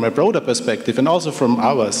think from a broader perspective and also from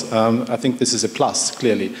ours, I think this is a plus,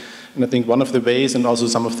 clearly. And I think one of the ways, and also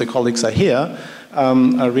some of the colleagues are here,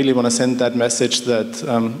 I really want to send that message that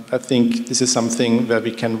I think this is something where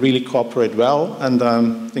we can really cooperate well, and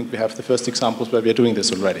I think we have the first examples where we are doing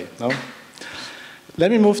this already. No?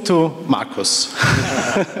 Let me move to Markus.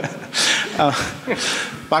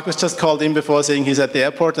 Markus just called in before saying he's at the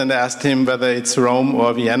airport, and I asked him whether it's Rome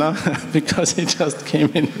or Vienna, because he just came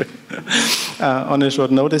in on a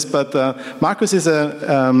short notice. But Markus is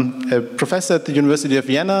a professor at the University of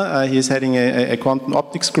Vienna. He's heading a quantum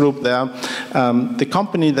optics group there. The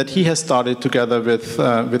company that he has started together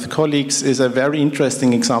with colleagues is a very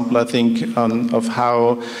interesting example, I think, of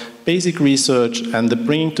how basic research and the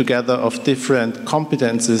bringing together of different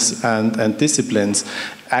competences and disciplines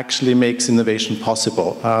actually makes innovation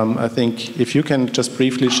possible. I think if you can just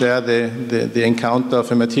briefly share the encounter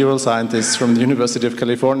of a material scientist from the University of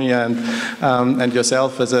California and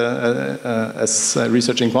yourself as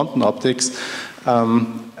researching quantum optics,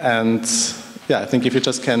 and yeah, I think if you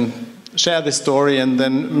just can share the story and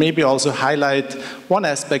then maybe also highlight one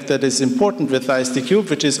aspect that is important with IST Cube,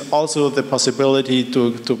 which is also the possibility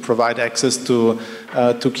to provide access to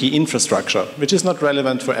key infrastructure, which is not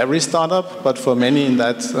relevant for every startup, but for many in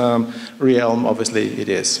that realm, obviously it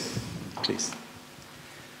is. Please.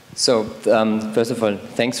 So, first of all,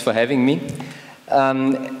 thanks for having me.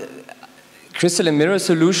 Crystalline Mirror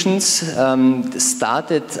Solutions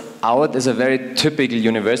started out as a very typical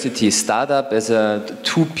university startup, as a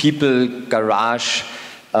two-people garage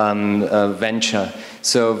venture.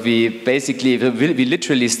 So we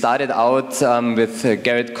literally started out with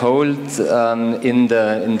Garrett Cole in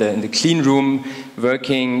the clean room,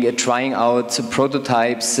 working, trying out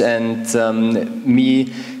prototypes, and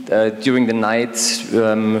me during the night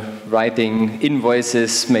writing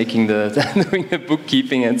invoices, doing the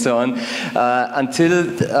bookkeeping and so on, until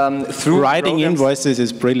through writing invoices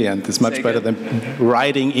is brilliant. It's much better than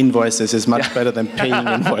writing invoices is much better than paying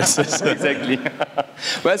invoices. Exactly.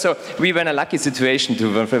 Well, so we were in a lucky situation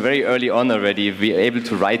to very early on already be able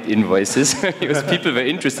to write invoices because people were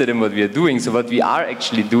interested in what we are doing. So what we are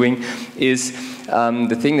actually doing is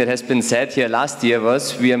the thing that has been said here last year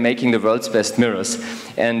was we are making the world's best mirrors.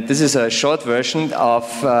 And this is a short version of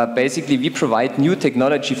basically we provide new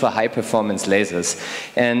technology for high performance lasers.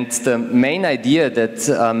 And the main idea that,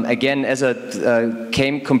 again, as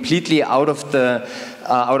came completely out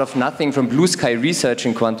of nothing from blue sky research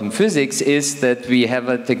in quantum physics is that we have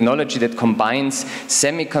a technology that combines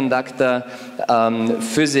semiconductor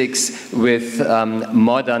physics with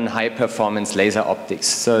modern high-performance laser optics.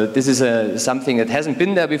 So this is something that hasn't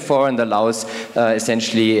been there before and allows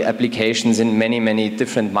essentially applications in many, many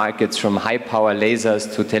different markets, from high-power lasers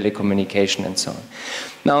to telecommunication and so on.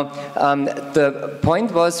 Now, the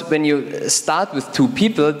point was when you start with two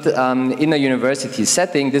people in a university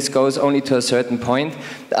setting, this goes only to a certain point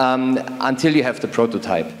until you have the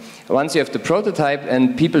prototype. Once you have the prototype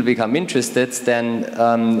and people become interested, then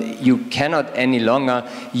you cannot any longer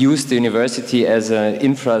use the university as an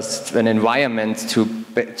environment to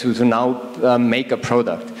now make a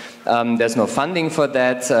product. There's no funding for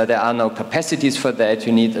that. There are no capacities for that.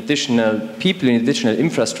 You need additional people, you need additional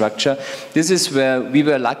infrastructure. This is where we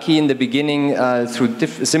were lucky in the beginning through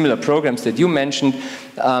similar programs that you mentioned.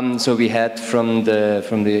 So we had from the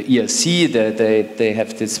ERC, they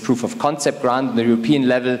have this proof of concept grant on the European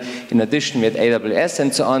level. In addition, we had AWS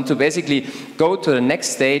and so on to basically go to the next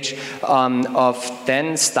stage of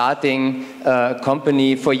then starting a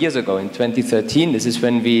company 4 years ago in 2013. This is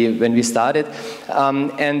when we started,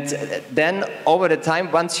 and then over the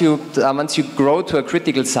time, once you grow to a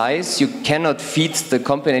critical size, you cannot feed the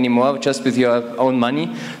company anymore just with your own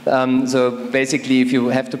money. So basically, if you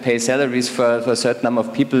have to pay salaries for a certain number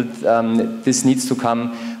of people, this needs to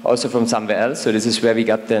come also from somewhere else. So this is where we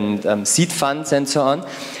got then seed funds and so on.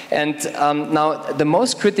 And now the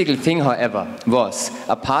most critical thing, however, was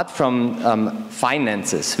apart from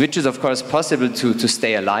finances, which is of course possible to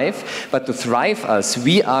stay alive, but to thrive us,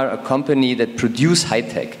 we are a company that produce high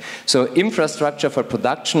tech. So infrastructure for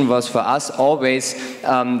production was for us always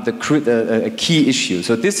a key issue.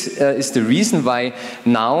 So this is the reason why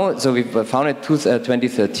now, so we founded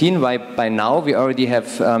 2013, why by now we already have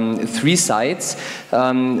 3 sites.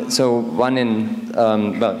 So one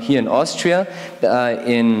here in Austria,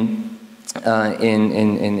 in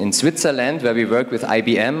Switzerland, where we work with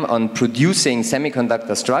IBM on producing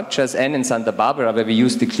semiconductor structures, and in Santa Barbara, where we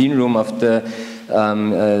use the clean room of the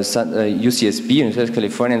UCSB, University of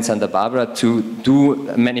California in Santa Barbara, to do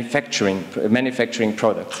manufacturing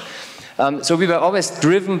products. So we were always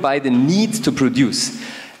driven by the need to produce.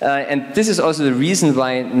 And this is also the reason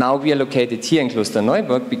why now we are located here in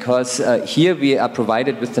Klosterneuburg, because here we are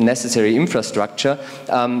provided with the necessary infrastructure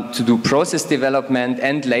to do process development,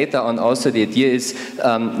 and later on also the idea is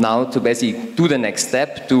now to basically do the next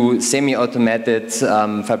step, do semi-automated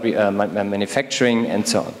manufacturing and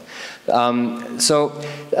so on.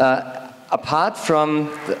 Apart from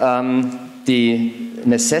the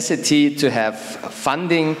necessity to have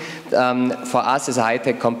funding, for us as a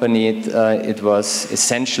high-tech company, it was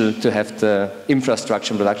essential to have the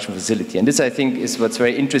infrastructure and production facility. And this, I think, is what's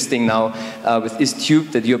very interesting now with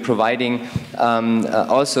ISTube, that you're providing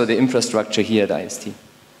also the infrastructure here at IST.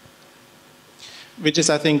 Which is,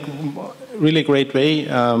 I think, really great way,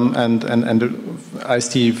 and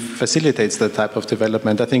IST facilitates that type of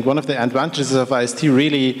development. I think one of the advantages of IST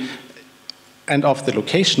really, and of the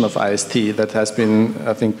location of IST that has been,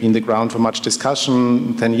 I think, been the ground for much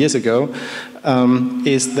discussion 10 years ago,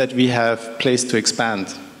 is that we have place to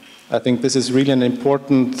expand. I think this is really an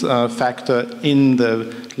important factor in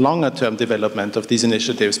the longer term development of these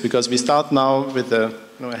initiatives, because we start now with a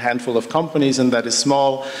a handful of companies, and that is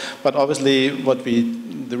small. But obviously,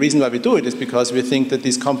 the reason why we do it is because we think that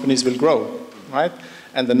these companies will grow, right?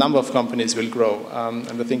 And the number of companies will grow.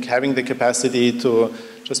 And I think having the capacity to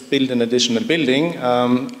just build an additional building,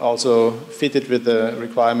 also fitted with the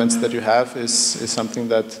requirements that you have, is something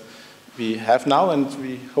that we have now and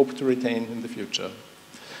we hope to retain in the future.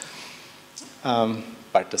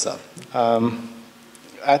 Balthasar.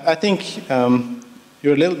 I think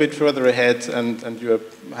you're a little bit further ahead, and you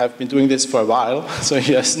have been doing this for a while, so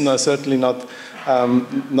you're certainly not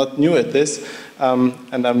new at this.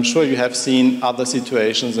 And I'm sure you have seen other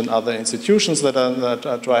situations and other institutions that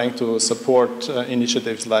are trying to support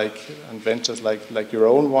initiatives and ventures like your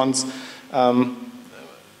own ones. I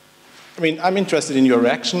mean, I'm interested in your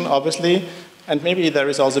reaction, obviously, and maybe there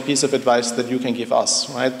is also a piece of advice that you can give us,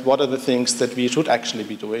 right? What are the things that we should actually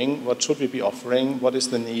be doing? What should we be offering? What is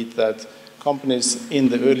the need that companies in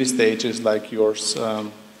the early stages like yours,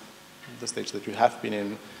 the stage that you have been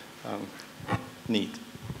in, need?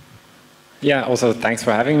 Yeah, also thanks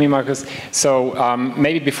for having me, Markus. So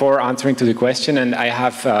maybe before answering to the question, and I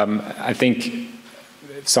have, I think,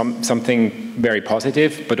 something very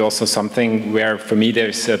positive, but also something where, for me,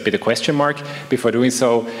 there's a bit of question mark. Before doing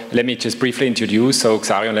so, let me just briefly introduce. So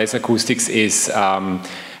Xarion Laser Acoustics is,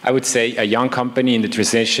 I would say, a young company in the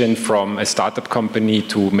transition from a startup company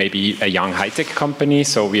to maybe a young high-tech company.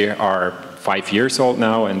 So we are 5 years old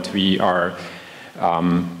now, and we are,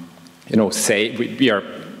 we are.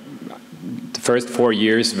 The first 4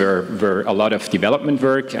 years were a lot of development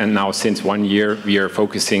work, and now since 1 year we are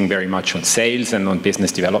focusing very much on sales and on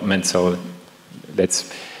business development. So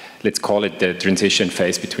let's call it the transition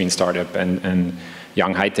phase between startup and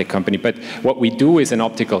young high-tech company. But what we do is an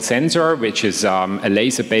optical sensor, which is a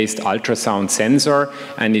laser-based ultrasound sensor,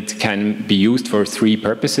 and it can be used for 3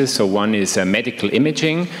 purposes. So one is medical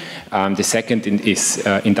imaging. The second is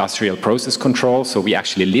industrial process control. So we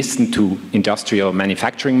actually listen to industrial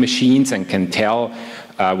manufacturing machines and can tell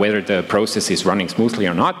whether the process is running smoothly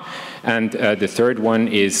or not. And the third one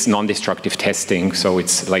is non-destructive testing. So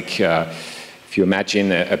it's like if you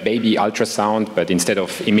imagine a baby ultrasound, but instead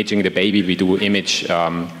of imaging the baby, we do image,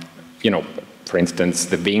 for instance,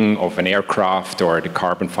 the wing of an aircraft or the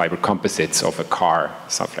carbon fiber composites of a car,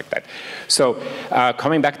 stuff like that. So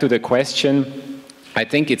coming back to the question, I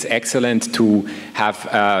think it's excellent to have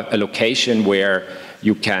a location where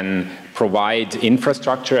you can provide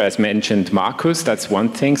infrastructure, as mentioned Markus, that's one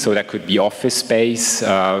thing. So that could be office space,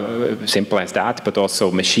 simple as that, but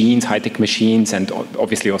also machines, high-tech machines, and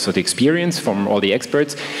obviously also the experience from all the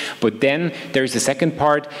experts. But then there's the second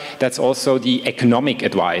part, that's also the economic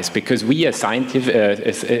advice, because we as science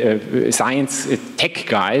tech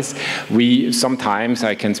guys, we sometimes,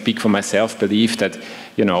 I can speak for myself, believe that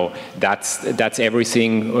that's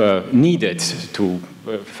everything needed to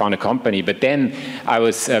found a company. But then I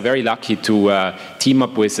was very lucky to team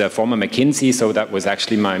up with former McKinsey, so that was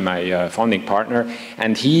actually my founding partner,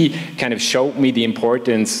 and he kind of showed me the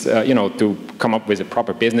importance, to come up with a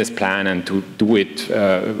proper business plan and to do it,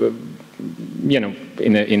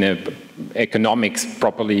 in a economics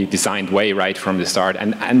properly designed way right from the start,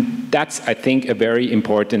 and that's, I think, a very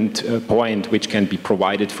important point which can be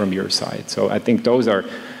provided from your side. So I think those are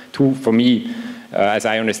two, for me, as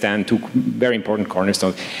I understand, 2 very important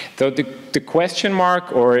cornerstones. So the question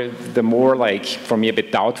mark, or the more like, for me, a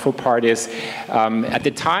bit doubtful part is, at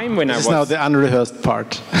the time when I was... This is now the unrehearsed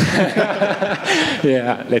part.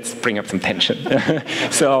 Yeah, let's bring up some tension.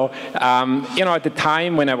 So, at the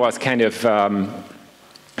time when I was kind of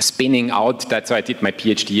spinning out, so I did my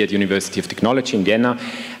PhD at University of Technology in Vienna,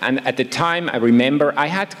 and at the time I remember I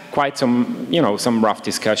had quite some, some rough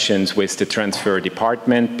discussions with the transfer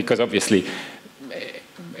department, because obviously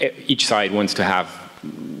each side wants to have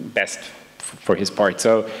best for his part.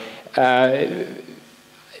 So I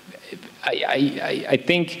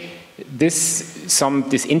think this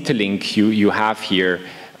interlink you have here,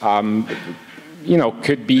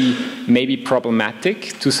 could be maybe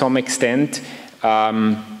problematic to some extent,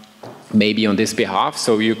 maybe on this behalf.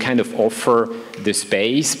 So you kind of offer the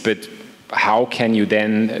space, but how can you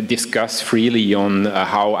then discuss freely on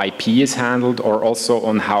how IP is handled, or also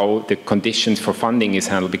on how the conditions for funding is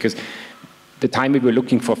handled? Because the time we were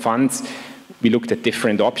looking for funds, we looked at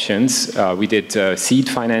different options. We did seed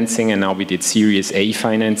financing, and now we did Series A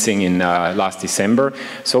financing in last December.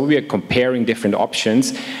 So we are comparing different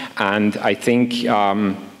options, and I think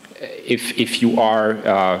if you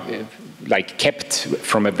are kept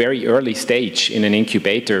from a very early stage in an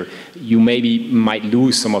incubator, you might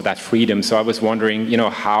lose some of that freedom. So I was wondering,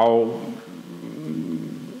 how,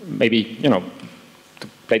 maybe, to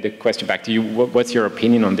play the question back to you, what's your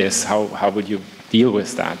opinion on this? How would you deal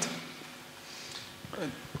with that?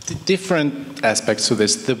 Different aspects to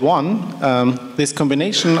this. The one, this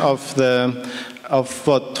combination of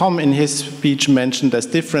what Tom in his speech mentioned as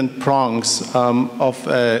different prongs of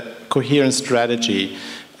a coherent strategy,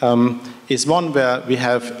 is one where we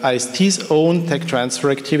have IST's own tech transfer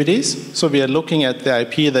activities. So we are looking at the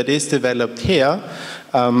IP that is developed here,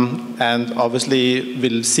 and obviously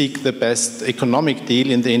will seek the best economic deal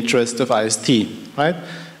in the interest of IST, right?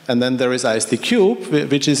 And then there is IST Cube,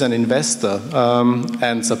 which is an investor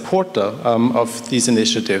and supporter of these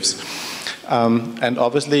initiatives. And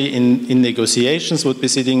obviously in negotiations would be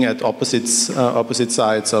sitting at opposite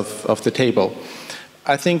sides of the table.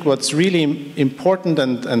 I think what's really important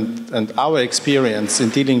and our experience in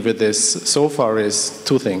dealing with this so far is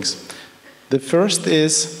two things. The first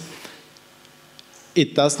is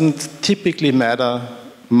it doesn't typically matter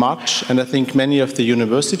much, and I think many of the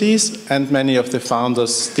universities and many of the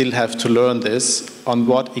founders still have to learn this, on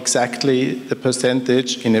what exactly the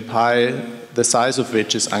percentage in a pie, the size of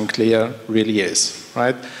which is unclear, really is,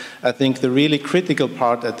 right? I think the really critical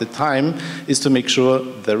part at the time is to make sure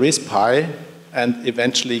there is pie and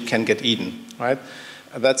eventually can get eaten, right?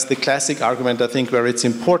 That's the classic argument, I think, where it's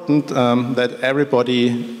important that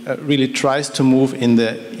everybody really tries to move in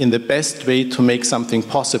the best way to make something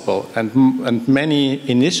possible. And many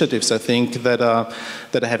initiatives, I think, that are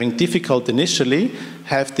having difficulty initially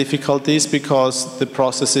have difficulties because the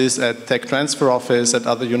processes at Tech Transfer Office, at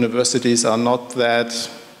other universities, are not that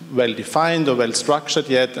well defined or well structured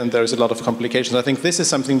yet, and there's a lot of complications. I think this is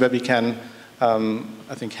something where we can,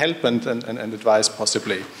 I think, help and advise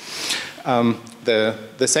possibly.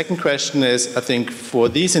 The second question is, I think, for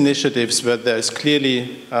these initiatives where there's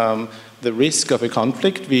clearly the risk of a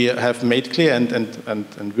conflict, we have made clear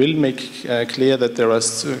and will make clear that there are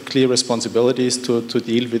clear responsibilities to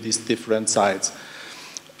deal with these different sides.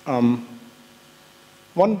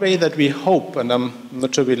 One way that we hope, and I'm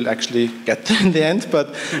not sure we'll actually get there in the end,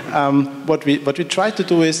 but what we try to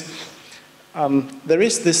do is, there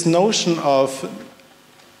is this notion of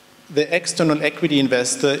the external equity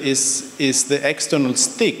investor is the external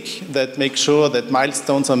stick that makes sure that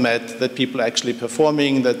milestones are met, that people are actually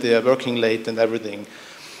performing, that they are working late and everything.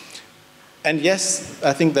 And yes,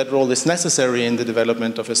 I think that role is necessary in the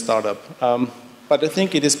development of a startup. But I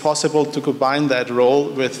think it is possible to combine that role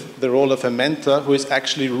with the role of a mentor who is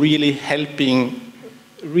actually really helping,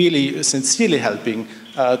 really sincerely helping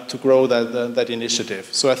to grow that initiative.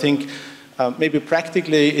 So I think maybe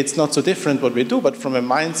practically it's not so different what we do, but from a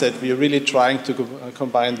mindset, we are really trying to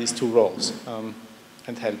combine these two roles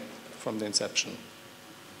and help from the inception.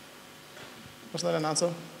 Was that an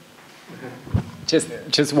answer?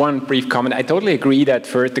 Just one brief comment. I totally agree that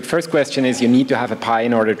the first question is you need to have a pie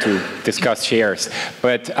in order to discuss shares.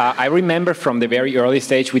 But I remember from the very early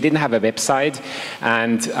stage, we didn't have a website,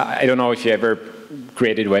 and I don't know if you ever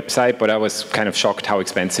created a website, but I was kind of shocked how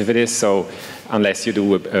expensive it is. So unless you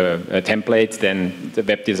do a template, then the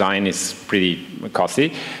web design is pretty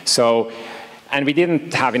costly. So, and we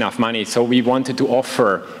didn't have enough money, so we wanted to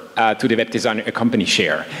offer to the web designer a company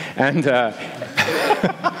share. And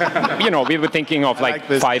you know, we were thinking of like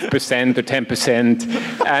 5% or 10%,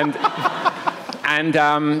 and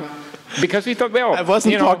because we thought, well, I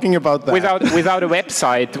wasn't talking about that. Without a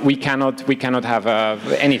website, we cannot have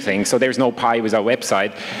anything. So there's no pie without a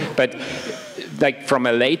website. But like from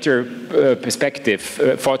a later perspective,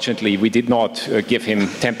 fortunately, we did not give him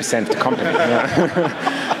 10% of the company.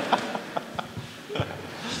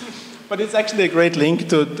 But it's actually a great link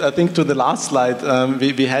to, I think, to the last slide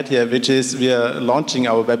we had here, which is we are launching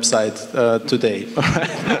our website today.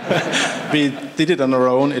 We did it on our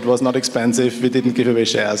own. It was not expensive. We didn't give away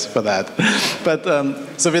shares for that. But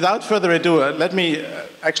so without further ado, let me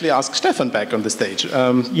actually ask Stefan back on the stage.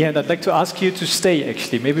 Yeah, and I'd like to ask you to stay,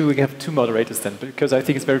 actually. Maybe we can have two moderators then, because I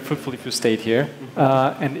think it's very fruitful if you stayed here.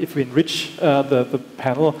 And if we enrich the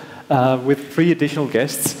panel with 3 additional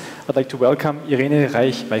guests, I'd like to welcome Irene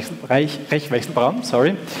Rech-Wechselbraun,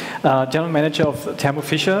 General Manager of Thermo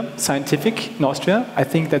Fisher Scientific in Austria. I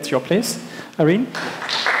think that's your place, Irene.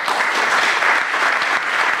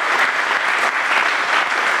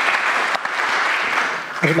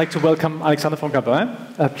 I would like to welcome Alexander von Gabin.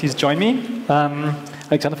 Please join me.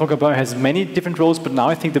 Alexander von Gabin has many different roles, but now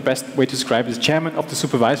I think the best way to describe it is Chairman of the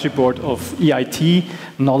Supervisory Board of EIT,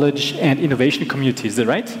 Knowledge and Innovation Community. Is that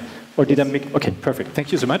right? Or did I make... Okay, perfect.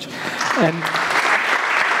 Thank you so much. And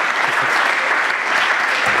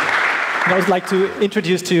I would like to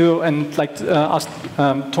introduce to you and like to ask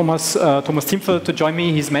Thomas Thimpfel to join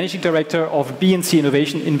me. He's Managing Director of B&C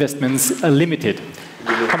Innovation Investments Limited.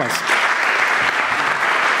 Thomas.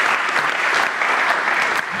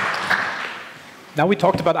 now we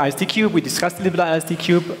talked about ISDCube, we discussed a little bit about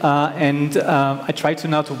ISDCube, and I tried to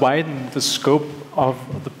now to widen the scope of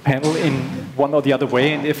the panel in one or the other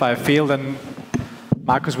way, and if I fail, then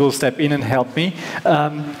Markus will step in and help me,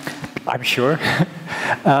 I'm sure.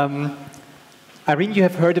 Irene, you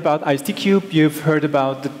have heard about ISDCube, you've heard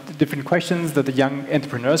about the different questions that the young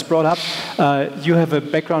entrepreneurs brought up. You have a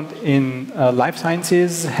background in life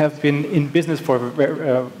sciences, have been in business for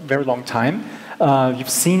a very long time. You've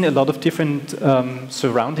seen a lot of different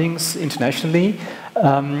surroundings internationally.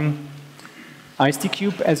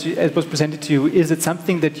 ISDCube, as was presented to you, is it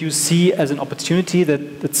something that you see as an opportunity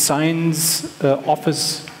that science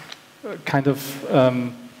offers kind of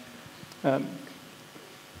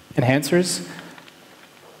enhancers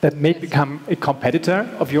that may become a competitor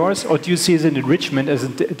of yours, or do you see it as an enrichment, as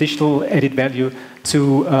an additional added value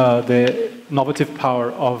to the innovative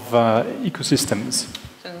power of ecosystems?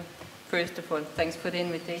 First of all, thanks for the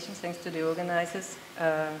invitation, thanks to the organizers.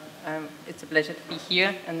 It's a pleasure to be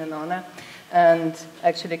here and an honor. And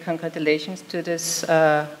actually, congratulations to this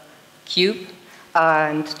cube.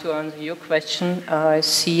 And to answer your question, I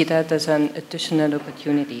see that as an additional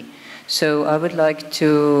opportunity. So I would like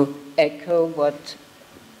to echo what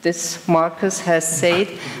this Markus has said,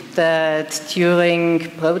 that during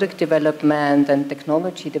product development and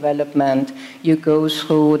technology development, you go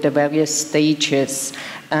through the various stages.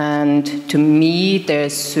 And to me,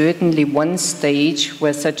 there's certainly one stage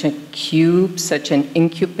where such a cube, such an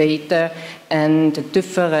incubator, and a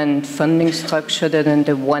different funding structure than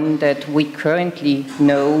the one that we currently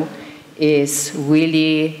know is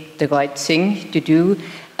really the right thing to do.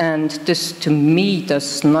 And this, to me,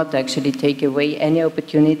 does not actually take away any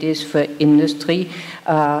opportunities for industry.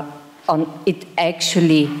 It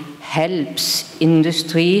actually helps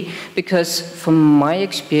industry because, from my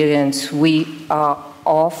experience, we are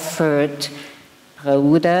offered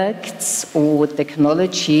products or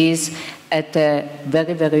technologies at a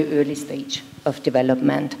very, very early stage of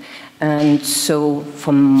development. And so,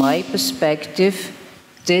 from my perspective,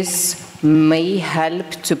 this may help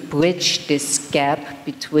to bridge this gap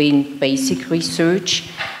between basic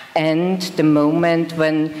research and the moment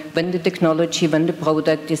when the technology, when the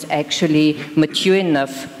product is actually mature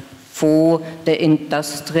enough for the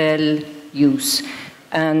industrial use.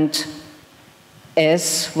 And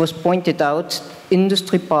as was pointed out,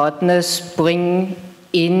 industry partners bring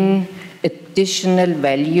in additional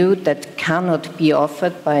value that cannot be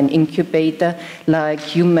offered by an incubator,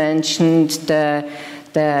 like you mentioned, the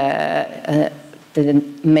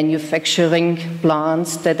manufacturing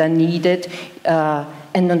plants that are needed,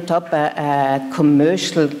 and on top a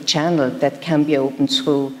commercial channel that can be opened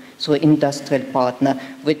through industrial partner,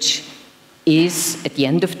 which is, at the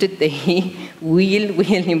end of the day,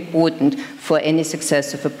 really important for any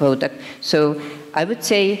success of a product. So I would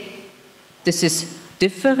say this is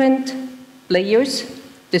different players.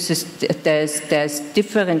 There's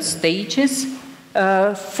different stages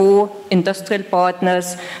for industrial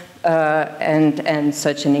partners and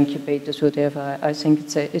such an incubator. So therefore, I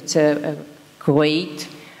think it's a great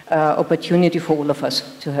opportunity for all of us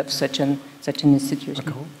to have such an institution.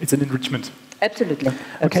 Okay. It's an enrichment. Absolutely.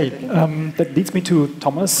 Okay, that leads me to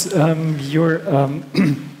Thomas. You're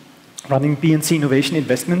running BNC Innovation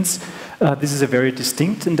Investments. This is a very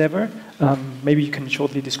distinct endeavor. Maybe you can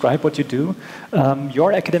shortly describe what you do.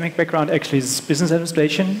 Your academic background actually is business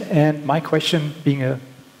administration, and my question, being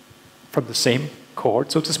from the same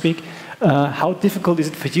cohort, so to speak, how difficult is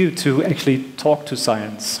it for you to actually talk to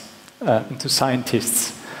science and to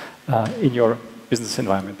scientists in your business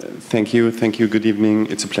environment? Thank you. Good evening.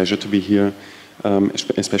 It's a pleasure to be here.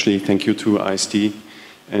 Especially thank you to ISD.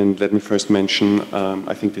 And let me first mention,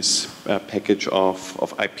 I think this package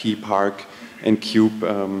of IP Park and Cube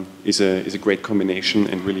is a great combination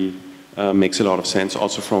and really makes a lot of sense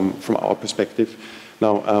also from our perspective.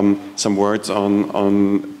 Now, some words on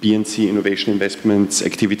BNC Innovation Investments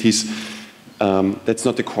activities. That's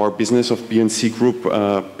not the core business of BNC Group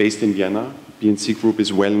based in Vienna. BNC Group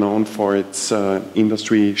is well known for its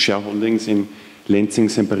industry shareholdings in Lenzing,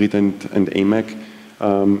 Semperit and AMAG.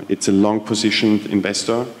 It's a long-positioned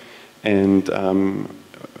investor, and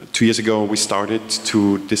 2 years ago we started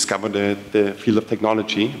to discover the field of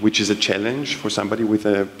technology, which is a challenge for somebody with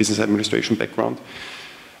a business administration background.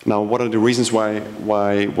 Now, what are the reasons why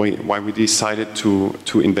we decided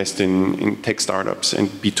to invest in tech startups and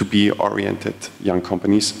B2B-oriented young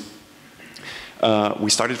companies? We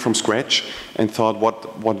started from scratch and thought,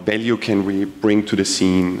 what value can we bring to the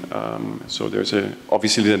scene? So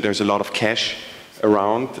obviously there's a lot of cash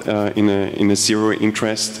around in a zero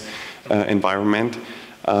interest environment.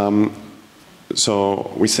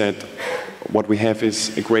 So we said, what we have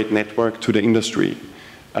is a great network to the industry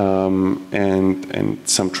and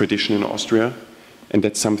some tradition in Austria, and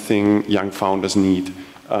that's something young founders need.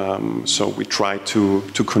 So we try to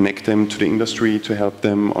connect them to the industry, to help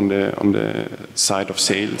them on the side of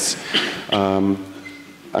sales. I'm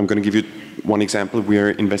going to give you one example. We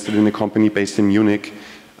are invested in a company based in Munich,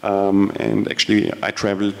 and actually I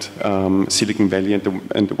traveled Silicon Valley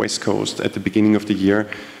and the West Coast at the beginning of the year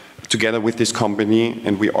together with this company,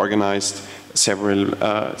 and we organized several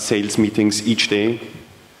sales meetings each day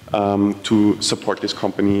to support this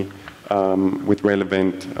company with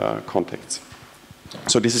relevant contacts.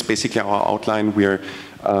 So this is basically our outline.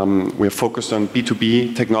 We're focused on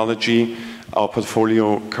B2B technology. Our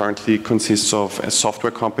portfolio currently consists of a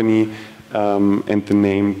software company and the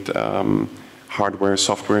named hardware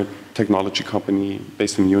software technology company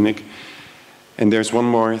based in Munich. And there's one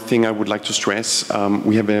more thing I would like to stress.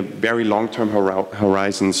 We have a very long-term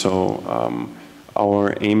horizon, so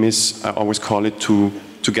our aim is, I always call it, to,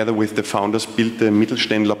 together with the founders, build the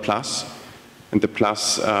Mittelständler Plus. And the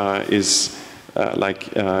Plus is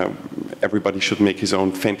everybody should make his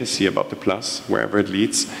own fantasy about the Plus, wherever it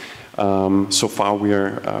leads. So far we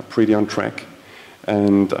are pretty on track,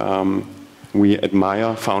 and we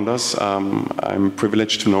admire founders. I'm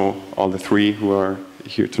privileged to know all the three who are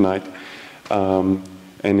here tonight,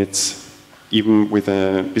 and it's, even with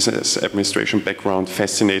a business administration background,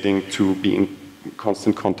 fascinating to be in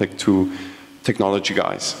constant contact to technology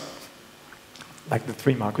guys. Like the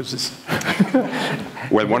three Marcuses.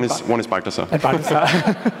 Well, one is Balthasar. And Balthasar.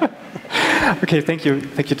 Okay, thank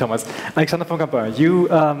you, Thomas. Alexander von Gabor, you,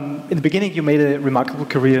 in the beginning, you made a remarkable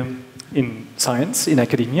career in science, in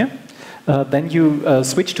academia. Then you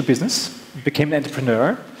switched to business, became an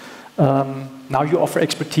entrepreneur. Now you offer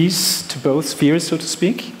expertise to both spheres, so to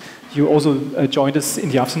speak. You also joined us in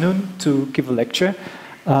the afternoon to give a lecture.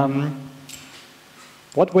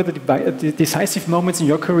 What were the decisive moments in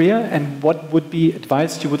your career, and what would be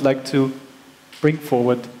advice you would like to bring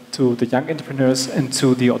forward to the young entrepreneurs and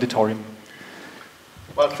to the auditorium?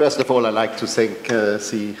 Well, first of all, I'd like to thank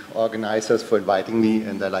the organizers for inviting me,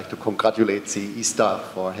 and I'd like to congratulate the ISTA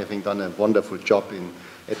for having done a wonderful job in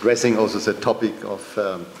addressing also the topic of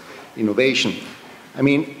innovation. I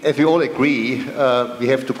mean, if you all agree, we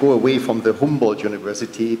have to go away from the Humboldt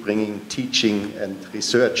University, bringing teaching and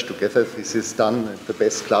research together. This is done at the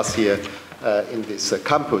best class here in this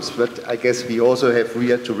campus. But I guess we also have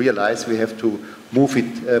to realize we have to move it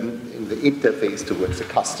in the interface towards the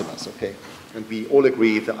customers, okay? And we all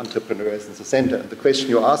agree the entrepreneur is in the center. And the question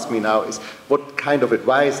you ask me now is what kind of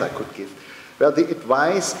advice I could give. Well, the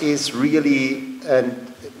advice is really,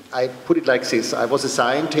 and I put it like this: I was a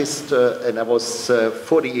scientist and I was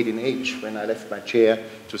 48 in age when I left my chair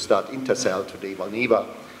to start Intercell, today Valneva.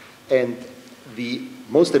 And the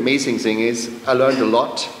most amazing thing is I learned a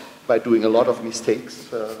lot by doing a lot of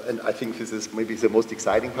mistakes. And I think this is maybe the most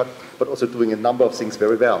exciting part, but also doing a number of things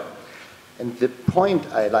very well. And the point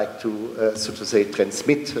I like to, so to say,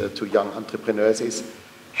 transmit to young entrepreneurs is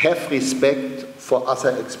have respect for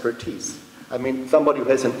other expertise. I mean, somebody who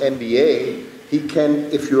has an MBA, he can,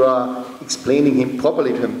 if you are explaining him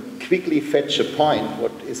properly to him, quickly fetch a point,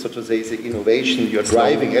 what is, so to say, the innovation you're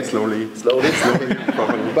driving at. Slowly,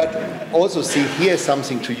 probably. But also see, here's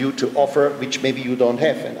something to you to offer, which maybe you don't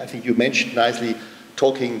have. And I think you mentioned nicely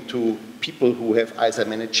talking to people who have either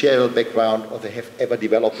managerial background, or they have ever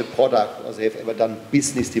developed a product, or they have ever done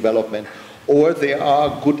business development, or they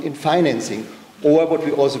are good in financing, or what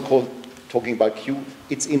we also call, talking about Q,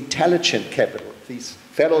 it's intelligent capital. These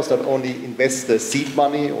fellows not only invest the seed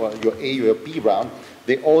money or your A or your B round,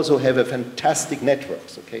 they also have a fantastic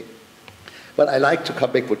networks, okay? But I like to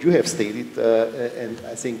come back what you have stated, and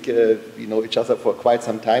I think we know each other for quite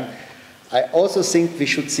some time. I also think we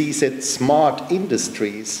should see that smart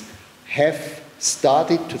industries have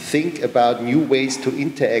started to think about new ways to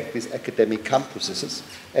interact with academic campuses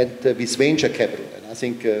and with venture capital. And I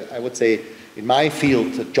think, I would say, in my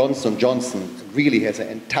field, Johnson & Johnson really has an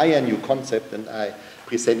entire new concept, and I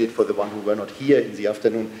presented for the one who were not here in the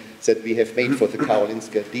afternoon, that we have made for the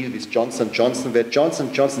Karolinska deal with Johnson & Johnson, where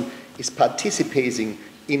Johnson & Johnson is participating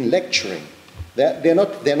in lecturing. They're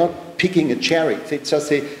not picking a cherry. They just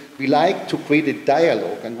say, we like to create a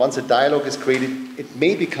dialogue, and once a dialogue is created, it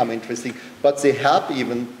may become interesting, but they help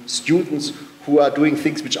even students who are doing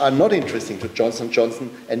things which are not interesting to Johnson &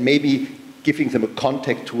 Johnson, and maybe giving them a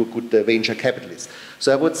contact to a good venture capitalist.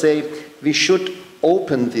 So I would say we should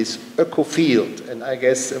open this eco field, and I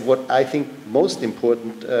guess what I think most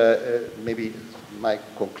important, maybe my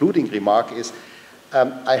concluding remark is,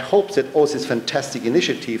 I hope that all these fantastic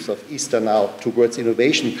initiatives of ISTA now towards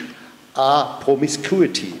innovation are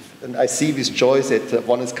promiscuity. And I see with joy that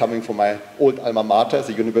one is coming from my old alma mater,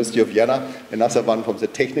 the University of Vienna, another one from the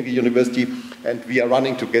Technical University, and we are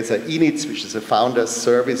running together INITS, which is a founder's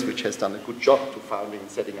service, which has done a good job to founding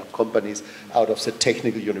and setting up companies out of the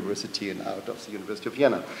Technical University and out of the University of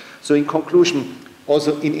Vienna. So in conclusion,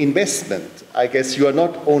 also in investment, I guess you are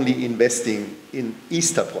not only investing in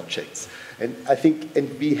Easter projects. And I think,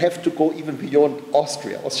 and we have to go even beyond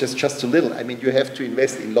Austria. Austria is just too little. I mean, you have to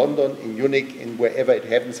invest in London, in Munich, in wherever it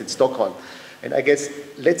happens, in Stockholm. And I guess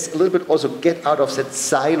let's a little bit also get out of that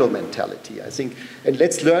silo mentality, I think, and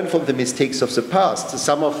let's learn from the mistakes of the past.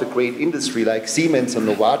 Some of the great industry like Siemens and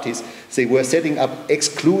Novartis, they were setting up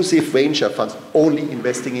exclusive venture funds, only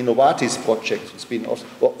investing in Novartis projects, spin-offs,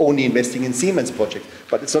 or only investing in Siemens projects.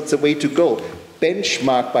 But it's not the way to go.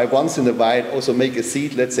 Benchmark by once in a while, also make a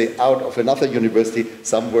seed, let's say, out of another university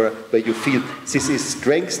somewhere where you feel this is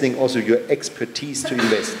strengthening also your expertise to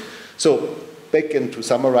invest. So, back and to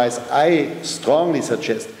summarize, I strongly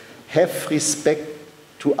suggest have respect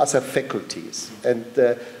to other faculties and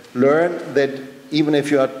learn that even if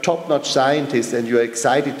you are a top-notch scientist and you're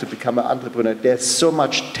excited to become an entrepreneur, there's so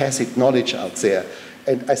much tacit knowledge out there.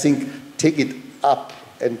 And I think take it up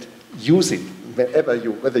and use it. Whether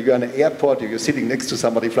you're in an airport or you're sitting next to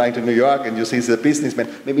somebody flying to New York and you see the businessman,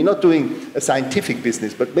 maybe not doing a scientific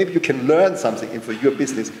business, but maybe you can learn something for your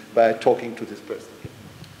business by talking to this person.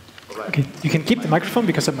 Right. Okay, you can keep the microphone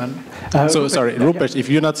because I'm on. So sorry, Rupert, if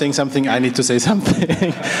you're not saying something, I need to say something.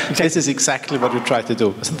 Exactly. This is exactly what we try to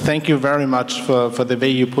do. So thank you very much for the way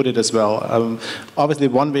you put it as well. Obviously,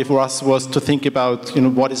 one way for us was to think about,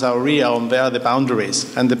 what is our realm, where are the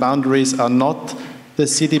boundaries? And the boundaries are not the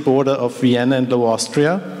city border of Vienna and Lower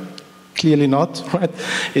Austria. Clearly not, right?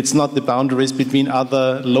 It's not the boundaries between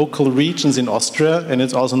other local regions in Austria, and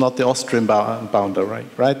it's also not the Austrian boundary,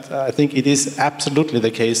 right? I think it is absolutely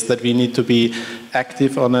the case that we need to be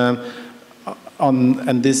active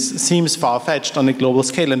and this seems far-fetched on a global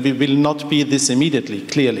scale, and we will not be this immediately,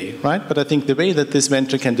 clearly, right? But I think the way that this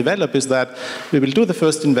venture can develop is that we will do the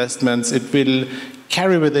first investments, it will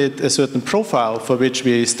carry with it a certain profile for which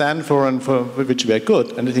we stand for and for which we are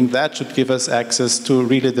good. And I think that should give us access to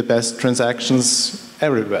really the best transactions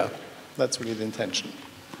everywhere. That's really the intention.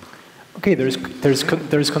 Okay, there's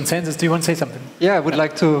consensus. Do you want to say something? Yeah, I would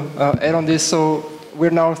like to add on this. So we're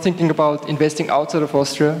now thinking about investing outside of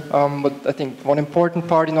Austria. But I think one important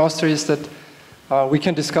part in Austria is that we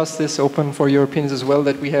can discuss this open for Europeans as well,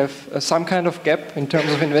 that we have some kind of gap in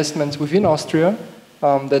terms of investments within Austria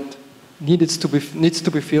that needs to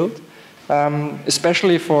be filled,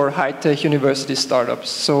 especially for high-tech university startups.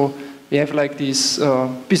 So we have like these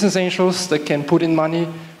business angels that can put in money.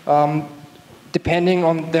 Depending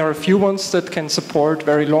on, there are a few ones that can support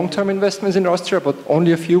very long-term investments in Austria, but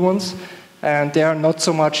only a few ones. And they are not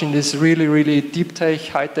so much in this really, really deep tech,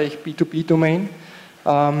 high-tech B2B domain.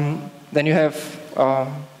 Then you have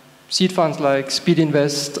seed funds like Speed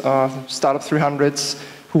Invest, Startup 300s,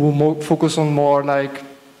 who will focus on more like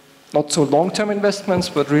not so long-term investments,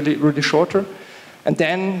 but really, really shorter. And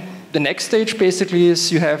then the next stage basically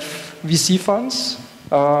is you have VC funds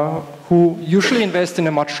who usually invest in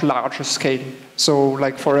a much larger scale. So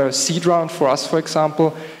like for a seed round, for us, for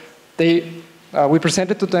example, we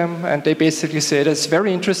presented to them and they basically said, it's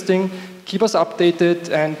very interesting, keep us updated,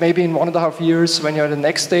 and maybe in 1.5 years, when you're at the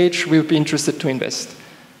next stage, we'll be interested to invest.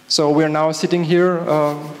 So we're now sitting here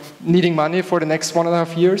needing money for the next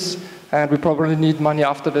 1.5 years. And we probably need money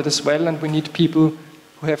after that as well, and we need people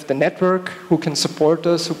who have the network, who can support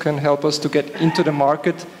us, who can help us to get into the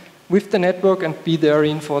market with the network and be there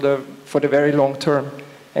in for the very long term.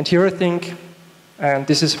 And here I think, and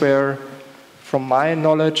this is where, from my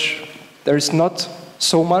knowledge, there is not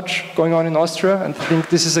so much going on in Austria, and I think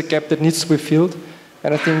this is a gap that needs to be filled.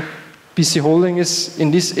 And I think BC Holding is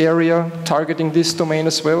in this area targeting this domain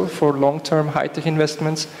as well for long-term high-tech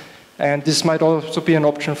investments. And this might also be an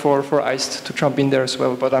option for ICE to jump in there as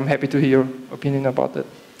well, but I'm happy to hear your opinion about that.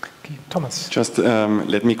 Okay, Thomas. Just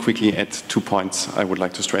let me quickly add 2 points I would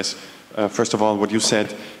like to stress. First of all, what you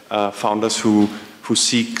said, founders who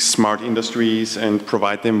seek smart industries and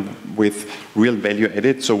provide them with real value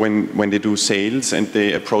added. So when they do sales and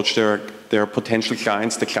they approach their potential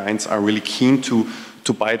clients, the clients are really keen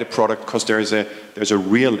to buy the product because there's a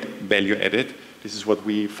real value added. This is what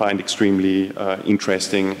we find extremely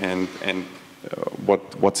interesting and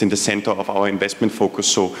what's in the center of our investment focus.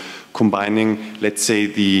 So combining, let's say,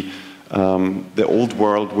 the old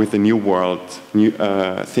world with the new world,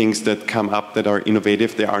 things that come up that are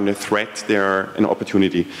innovative, they aren't a threat, they are an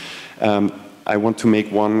opportunity. I want to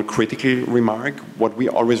make one critical remark. What we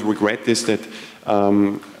always regret is that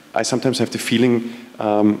I sometimes have the feeling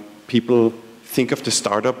people think of the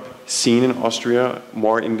startup scene in Austria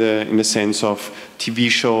more in the sense of TV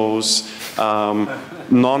shows,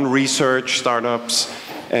 non-research startups,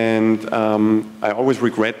 and I always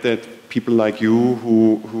regret that people like you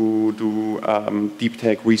who do deep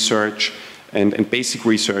tech research and basic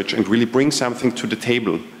research and really bring something to the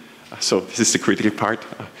table. So this is the critical part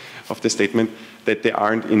of the statement, that they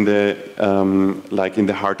aren't in the like in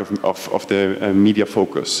the heart of the media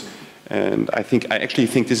focus. And I actually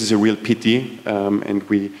think this is a real pity, and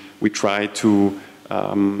we try to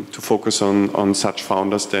focus on such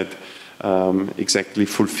founders that exactly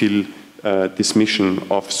fulfill this mission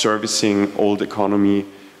of servicing old economy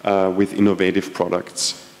with innovative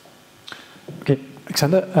products. Okay,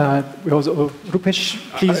 Alexander, we also, Rupesh,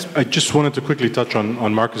 please. I just wanted to quickly touch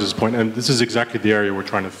on Marcus's point, and this is exactly the area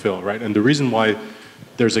we're trying to fill, right? And the reason why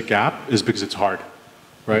there's a gap is because it's hard.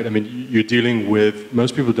 Right? I mean, you're dealing with,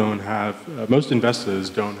 most people don't have, most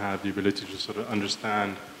investors don't have the ability to sort of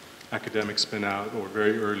understand academic spin out or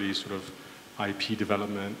very early sort of IP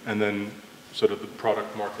development and then sort of the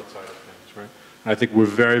product market side of things, right? And I think we're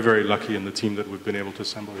very, very lucky in the team that we've been able to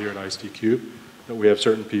assemble here at ISTQ, that we have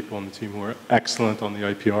certain people on the team who are excellent on the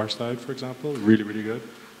IPR side, for example, really, really good.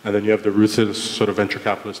 And then you have the ruthless sort of venture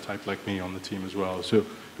capitalist type like me on the team as well, so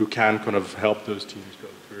who can kind of help those teams go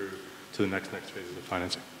through to the next phase of the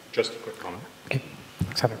financing. Just a quick comment. Okay,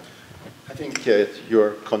 Alexander. I think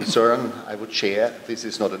your concern I would share. This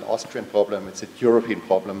is not an Austrian problem, it's a European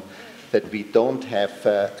problem, that we don't have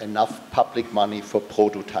enough public money for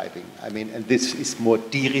prototyping. I mean, and this is more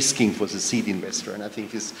de-risking for the seed investor, and I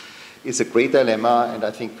think this is a great dilemma, and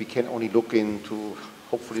I think we can only look into,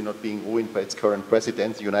 hopefully not being ruined by its current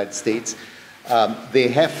president, the United States. They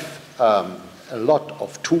have a lot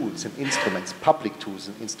of tools and instruments, public tools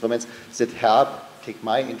and instruments that help, take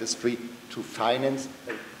my industry, to finance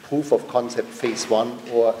a proof of concept phase 1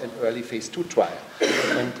 or an early phase 2 trial.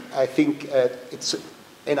 And I think it's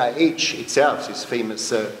NIH itself, this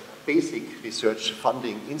famous basic research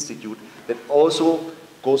funding institute, that also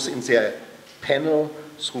goes in their panel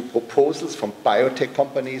through proposals from biotech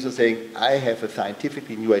companies who are saying, I have a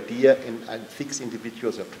scientifically new idea and 6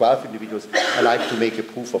 individuals or 12 individuals, I like to make a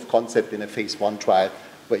proof of concept in a phase 1 trial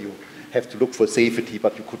where you have to look for safety,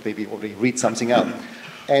 but you could maybe already read something out.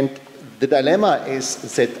 And the dilemma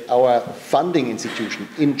is that our funding institution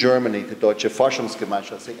in Germany, the Deutsche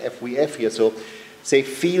Forschungsgemeinschaft, the FWF here, so they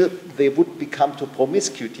feel they would become too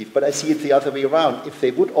promiscuous, but I see it the other way around. If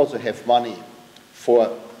they would also have money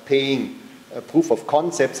for paying a proof of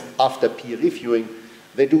concepts after peer reviewing,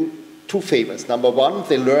 they do 2 favors. Number 1,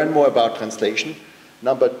 they learn more about translation.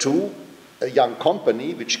 Number 2, a young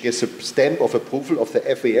company which gets a stamp of approval of the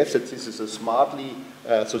FAF that this is a smartly,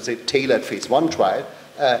 so to say, tailored phase 1 trial,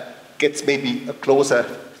 gets maybe a closer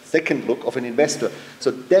second look of an investor.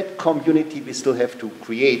 So that community we still have to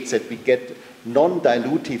create, that we get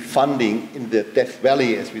non-dilutive funding in the Death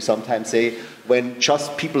Valley, as we sometimes say, when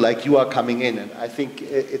just people like you are coming in. And I think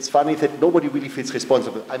it's funny that nobody really feels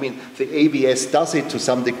responsible. I mean, the ABS does it to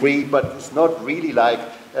some degree, but it's not really like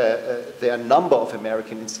there are a number of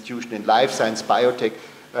American institutions in life science, biotech,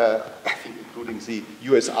 I think including the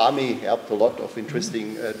US Army helped a lot of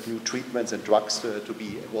interesting new treatments and drugs to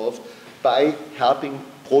be evolved by helping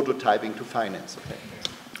prototyping to finance.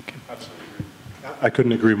 Okay. Absolutely. I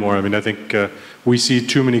couldn't agree more. I mean, I think we see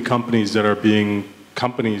too many companies that are being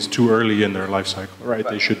companies too early in their life cycle, right?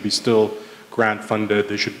 They should be still grant funded.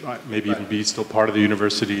 They should maybe even be still part of the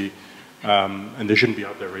university, and they shouldn't be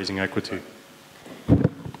out there raising equity.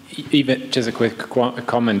 Even just a quick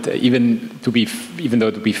comment. Even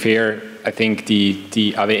though to be fair, I think the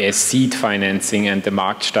AWS seed financing and the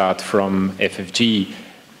Marktstart from FFG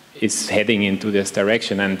is heading into this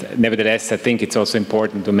direction. And nevertheless, I think it's also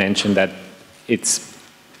important to mention that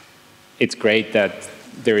it's great that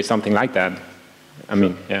there is something like that. I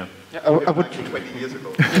mean, yeah. I would 20 years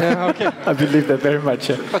ago. Yeah, okay. I believe that very much.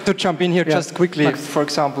 Yeah. But to jump in here just quickly, for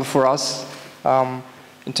example, for us,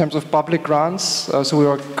 in terms of public grants, so we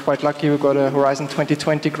were quite lucky. We got a Horizon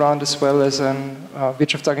 2020 grant as well as a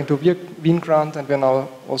Wirtschaftsagentur Wien grant, and we're now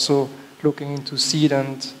also looking into seed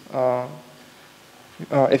and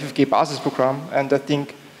FFG Basisprogramm. And I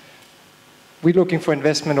think we're looking for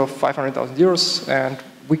investment of 500,000 euros, and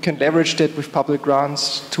we can leverage that with public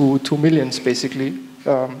grants to 2 million, basically,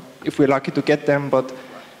 if we're lucky to get them. But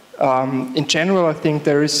in general, I think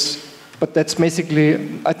there is, but that's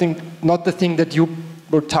basically, I think, not the thing that you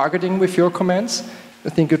were targeting with your comments. I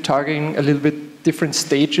think you're targeting a little bit different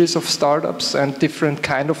stages of startups and different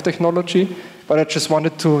kind of technology. But I just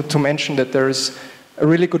wanted to mention that there is a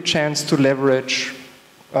really good chance to leverage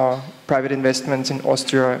private investments in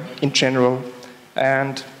Austria in general.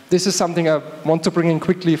 And this is something I want to bring in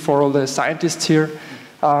quickly for all the scientists here.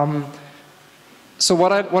 So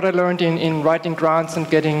what I learned in writing grants and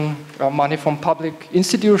getting money from public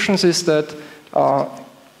institutions is that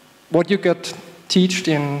what you get taught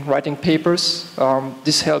in writing papers,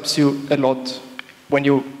 this helps you a lot when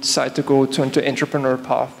you decide to go into entrepreneur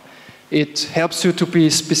path. It helps you to be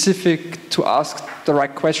specific, to ask the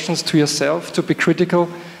right questions to yourself, to be critical.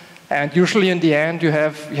 And usually in the end, you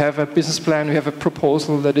have a business plan, you have a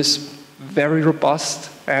proposal that is very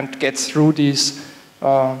robust and gets through these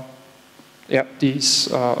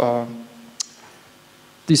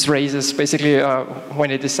raises, basically when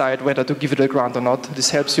they decide whether to give it a grant or not. This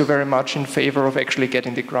helps you very much in favor of actually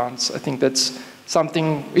getting the grants. I think that's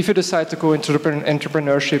something, if you decide to go into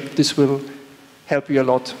entrepreneurship, this will help you a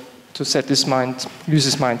lot to set this use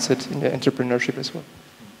this mindset in the entrepreneurship as well.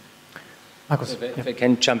 Markus, if I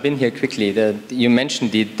can jump in here quickly, you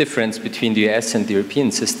mentioned the difference between the US and the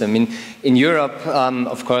European system. In Europe,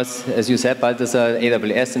 of course, as you said, Balthasar,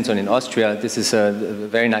 AWS and so on in Austria, this is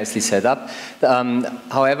very nicely set up.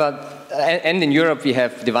 However, and in Europe we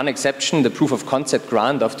have the one exception, the proof of concept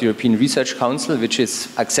grant of the European Research Council, which is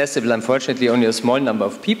accessible, unfortunately, only a small number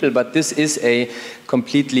of people, but this is a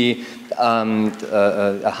completely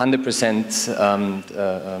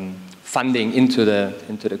 100% funding into the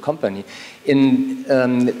company.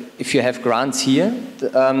 If you have grants here,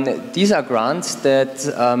 these are grants that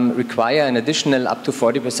require an additional up to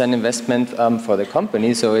 40% investment for the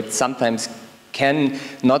company, so it sometimes can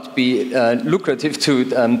not be lucrative to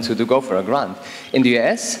go for a grant. In the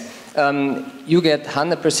US, you get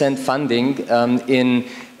 100% funding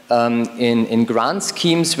in grant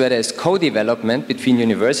schemes where there's co-development between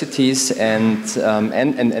universities and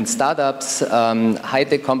startups,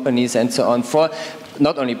 high-tech companies and so on for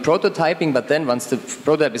not only prototyping, but then once the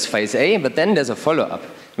prototype is phase A, but then there's a follow-up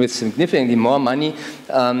with significantly more money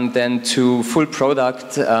than to full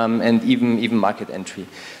product and even market entry.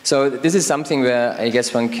 So this is something where I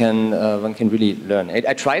guess one can really learn.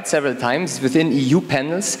 I tried several times within EU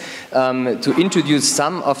panels to introduce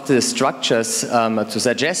some of the structures, to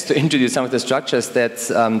suggest to introduce some of the structures that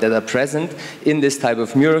are present in this type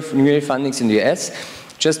of MURI fundings in the US.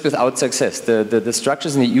 Just without success. The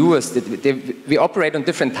structures in the EU, we operate on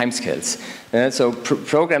different timescales. So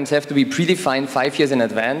programs have to be predefined 5 years in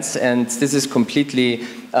advance, and this is completely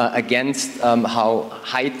against how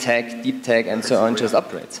high-tech, deep-tech, and so on just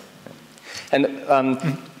operates. And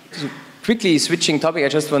quickly switching topic, I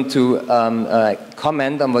just want to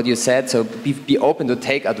comment on what you said, so be open to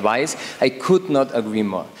take advice. I could not agree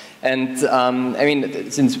more. And I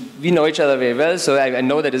mean, since we know each other very well, so I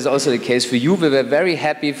know that is also the case for you. We were very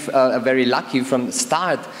happy, very lucky from the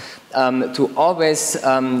start to always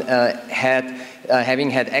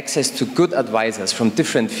having had access to good advisors from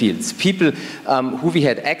different fields. People who we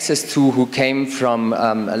had access to who came from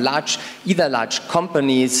either large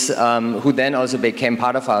companies who then also became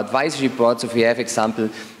part of our advisory board. So if we have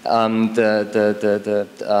example, the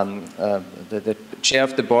chair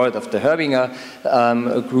of the board of the Herbinger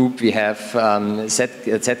group, we have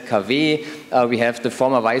ZKW, we have the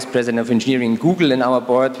former vice president of engineering Google in our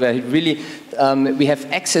board, where really we have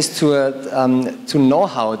access to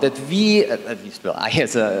know-how that we, at least I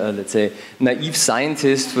as a, let's say, naive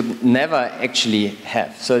scientist would never actually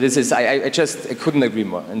have. So this is, I couldn't agree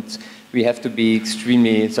more. And we have to be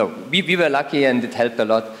extremely, so we were lucky, and it helped a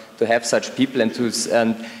lot to have such people, and to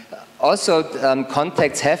also,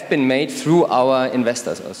 contacts have been made through our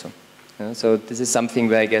investors also. So this is something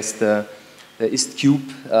where I guess the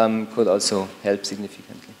IstCube could also help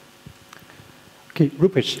significantly. Okay,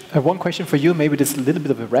 Rupesh, one question for you. Maybe this is a little bit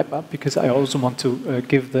of a wrap-up, because I also want to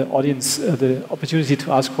give the audience the opportunity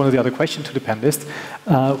to ask one or the other question to the panelists.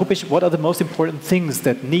 Rupesh, what are the most important things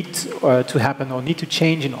that need to happen or need to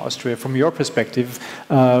change in Austria from your perspective,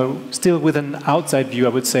 still with an outside view, I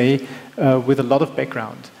would say, with a lot of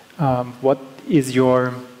background? What is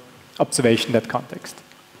your observation in that context?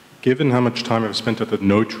 Given how much time I've spent at the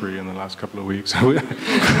notary in the last couple of weeks, I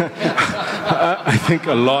think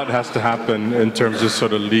a lot has to happen in terms of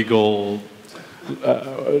sort of legal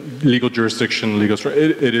jurisdiction, legal structure.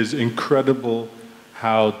 It is incredible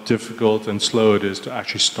how difficult and slow it is to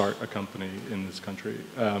actually start a company in this country.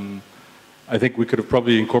 I think we could have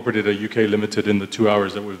probably incorporated a UK limited in the 2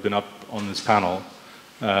 hours that we've been up on this panel.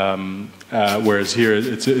 Whereas here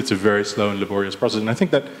it's a very slow and laborious process, and I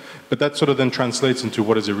think that, but that sort of then translates into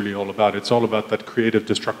what is it really all about. It's all about that creative,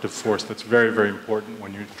 destructive force that's very, very important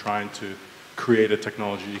when you're trying to create a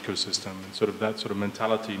technology ecosystem, and sort of that sort of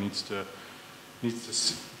mentality needs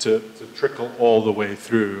to trickle all the way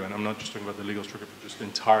through. And I'm not just talking about the legal structure, but just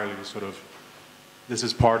entirely sort of this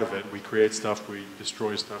is part of it. We create stuff, we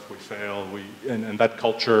destroy stuff, we fail, and that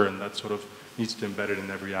culture and that sort of needs to embed it in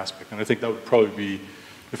every aspect. And I think that would probably be,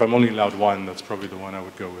 if I'm only allowed one, that's probably the one I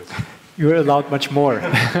would go with. You're allowed much more.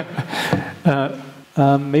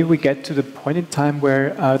 Maybe we get to the point in time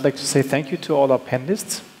where I would like to say thank you to all our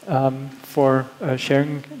panelists for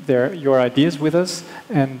sharing your ideas with us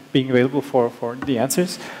and being available for the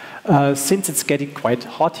answers. Since it's getting quite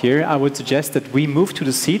hot here, I would suggest that we move to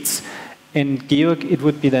the seats. And Georg, it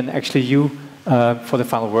would be then actually you for the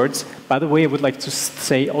final words. By the way, I would like to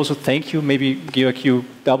say also thank you. Maybe Georg, you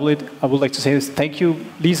double it. I would like to say this. Thank you,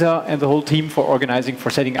 Lisa, and the whole team for organizing, for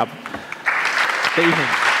setting up the evening.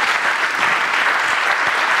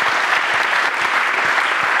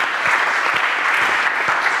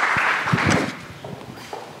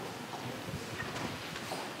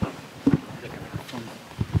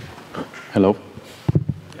 Hello.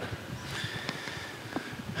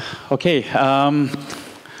 Okay.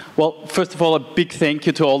 Well, first of all, a big thank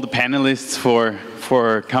you to all the panelists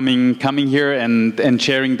for coming here and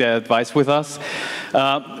sharing their advice with us.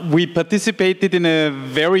 We participated in a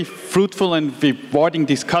very fruitful and rewarding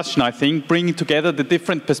discussion, I think, bringing together the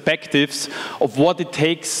different perspectives of what it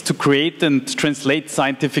takes to create and translate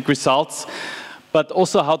scientific results, but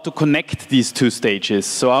also how to connect these two stages.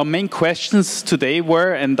 So our main questions today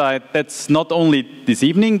were, and that's not only this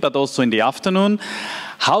evening, but also in the afternoon,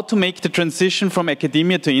 how to make the transition from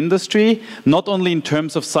academia to industry, not only in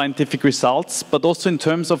terms of scientific results, but also in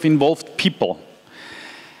terms of involved people.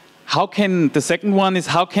 The second one is,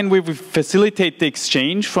 how can we facilitate the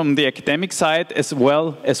exchange from the academic side as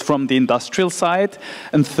well as from the industrial side?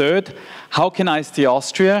 And third, how can IST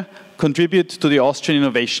Austria contribute to the Austrian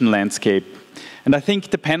innovation landscape? And I think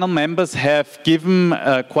the panel members have given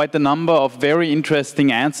quite a number of very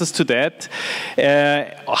interesting answers to that.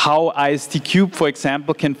 How IST Cube, for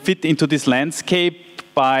example, can fit into this landscape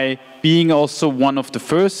by being also one of the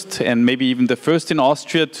first, and maybe even the first in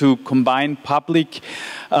Austria, to combine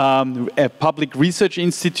a public research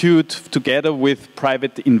institute together with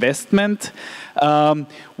private investment.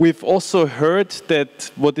 We've also heard that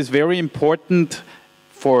what is very important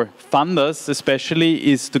for funders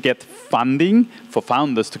especially is to get funding, for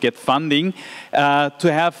founders to get funding,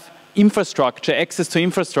 to have infrastructure, access to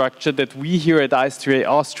infrastructure that we here at IST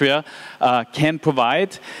Austria can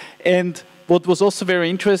provide. And what was also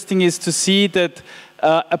very interesting is to see that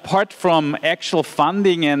apart from actual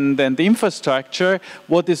funding and the infrastructure,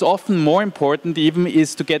 what is often more important even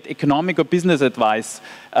is to get economic or business advice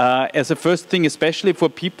as a first thing, especially for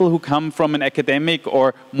people who come from an academic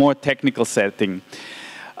or more technical setting.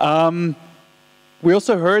 We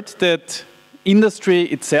also heard that industry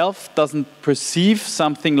itself doesn't perceive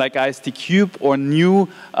something like IST Cube or new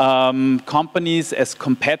companies as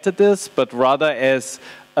competitors, but rather as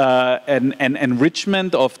an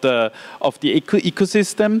enrichment of the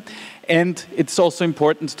ecosystem. And it's also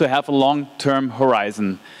important to have a long-term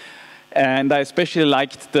horizon. And I especially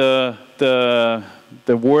liked the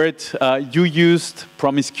word you used,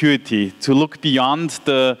 promiscuity, to look beyond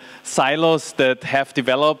the silos that have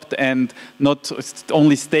developed and not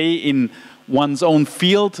only stay in one's own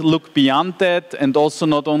field, look beyond that, and also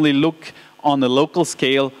not only look on a local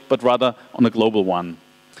scale, but rather on a global one.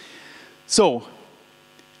 So,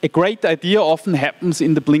 a great idea often happens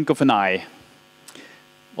in the blink of an eye.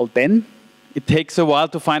 Well, then it takes a while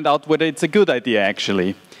to find out whether it's a good idea,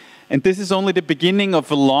 actually. And this is only the beginning of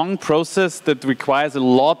a long process that requires a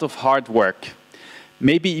lot of hard work.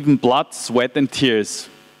 Maybe even blood, sweat, and tears,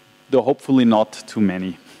 though hopefully not too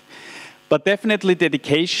many. But definitely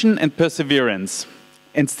dedication and perseverance.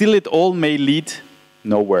 And still it all may lead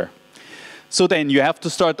nowhere. So then you have to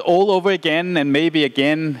start all over again, and maybe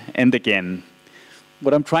again and again.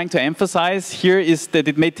 What I'm trying to emphasize here is that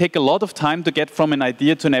it may take a lot of time to get from an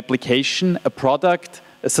idea to an application, a product,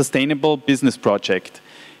 a sustainable business project.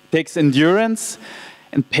 It takes endurance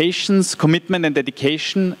and patience, commitment and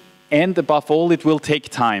dedication, and above all, it will take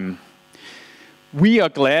time. We are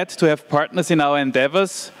glad to have partners in our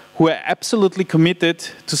endeavors who are absolutely committed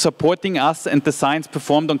to supporting us and the science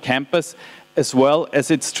performed on campus, as well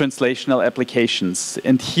as its translational applications.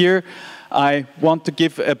 And here I want to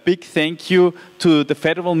give a big thank you to the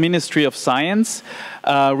Federal Ministry of Science,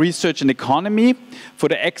 Research and Economy for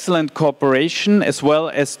the excellent cooperation, as well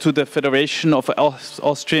as to the Federation of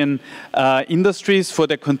Austrian Industries for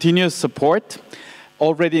their continuous support,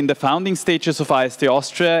 already in the founding stages of IST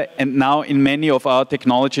Austria and now in many of our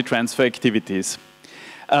technology transfer activities.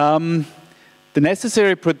 The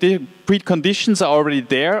necessary preconditions are already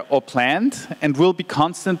there or planned and will be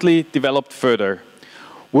constantly developed further.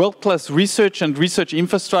 World-class research and research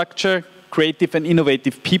infrastructure, creative and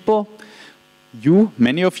innovative people, you,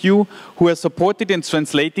 many of you, who are supported in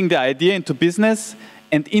translating the idea into business,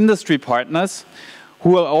 and industry partners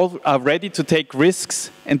who are ready to take risks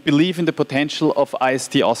and believe in the potential of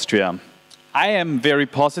IST Austria. I am very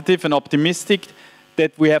positive and optimistic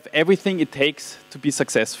that we have everything it takes to be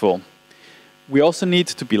successful. We also need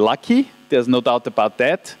to be lucky, there's no doubt about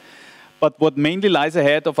that. But what mainly lies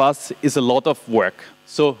ahead of us is a lot of work.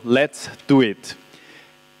 So let's do it.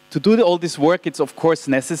 To do all this work, it's of course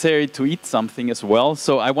necessary to eat something as well.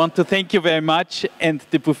 So I want to thank you very much, and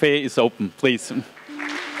the buffet is open, please.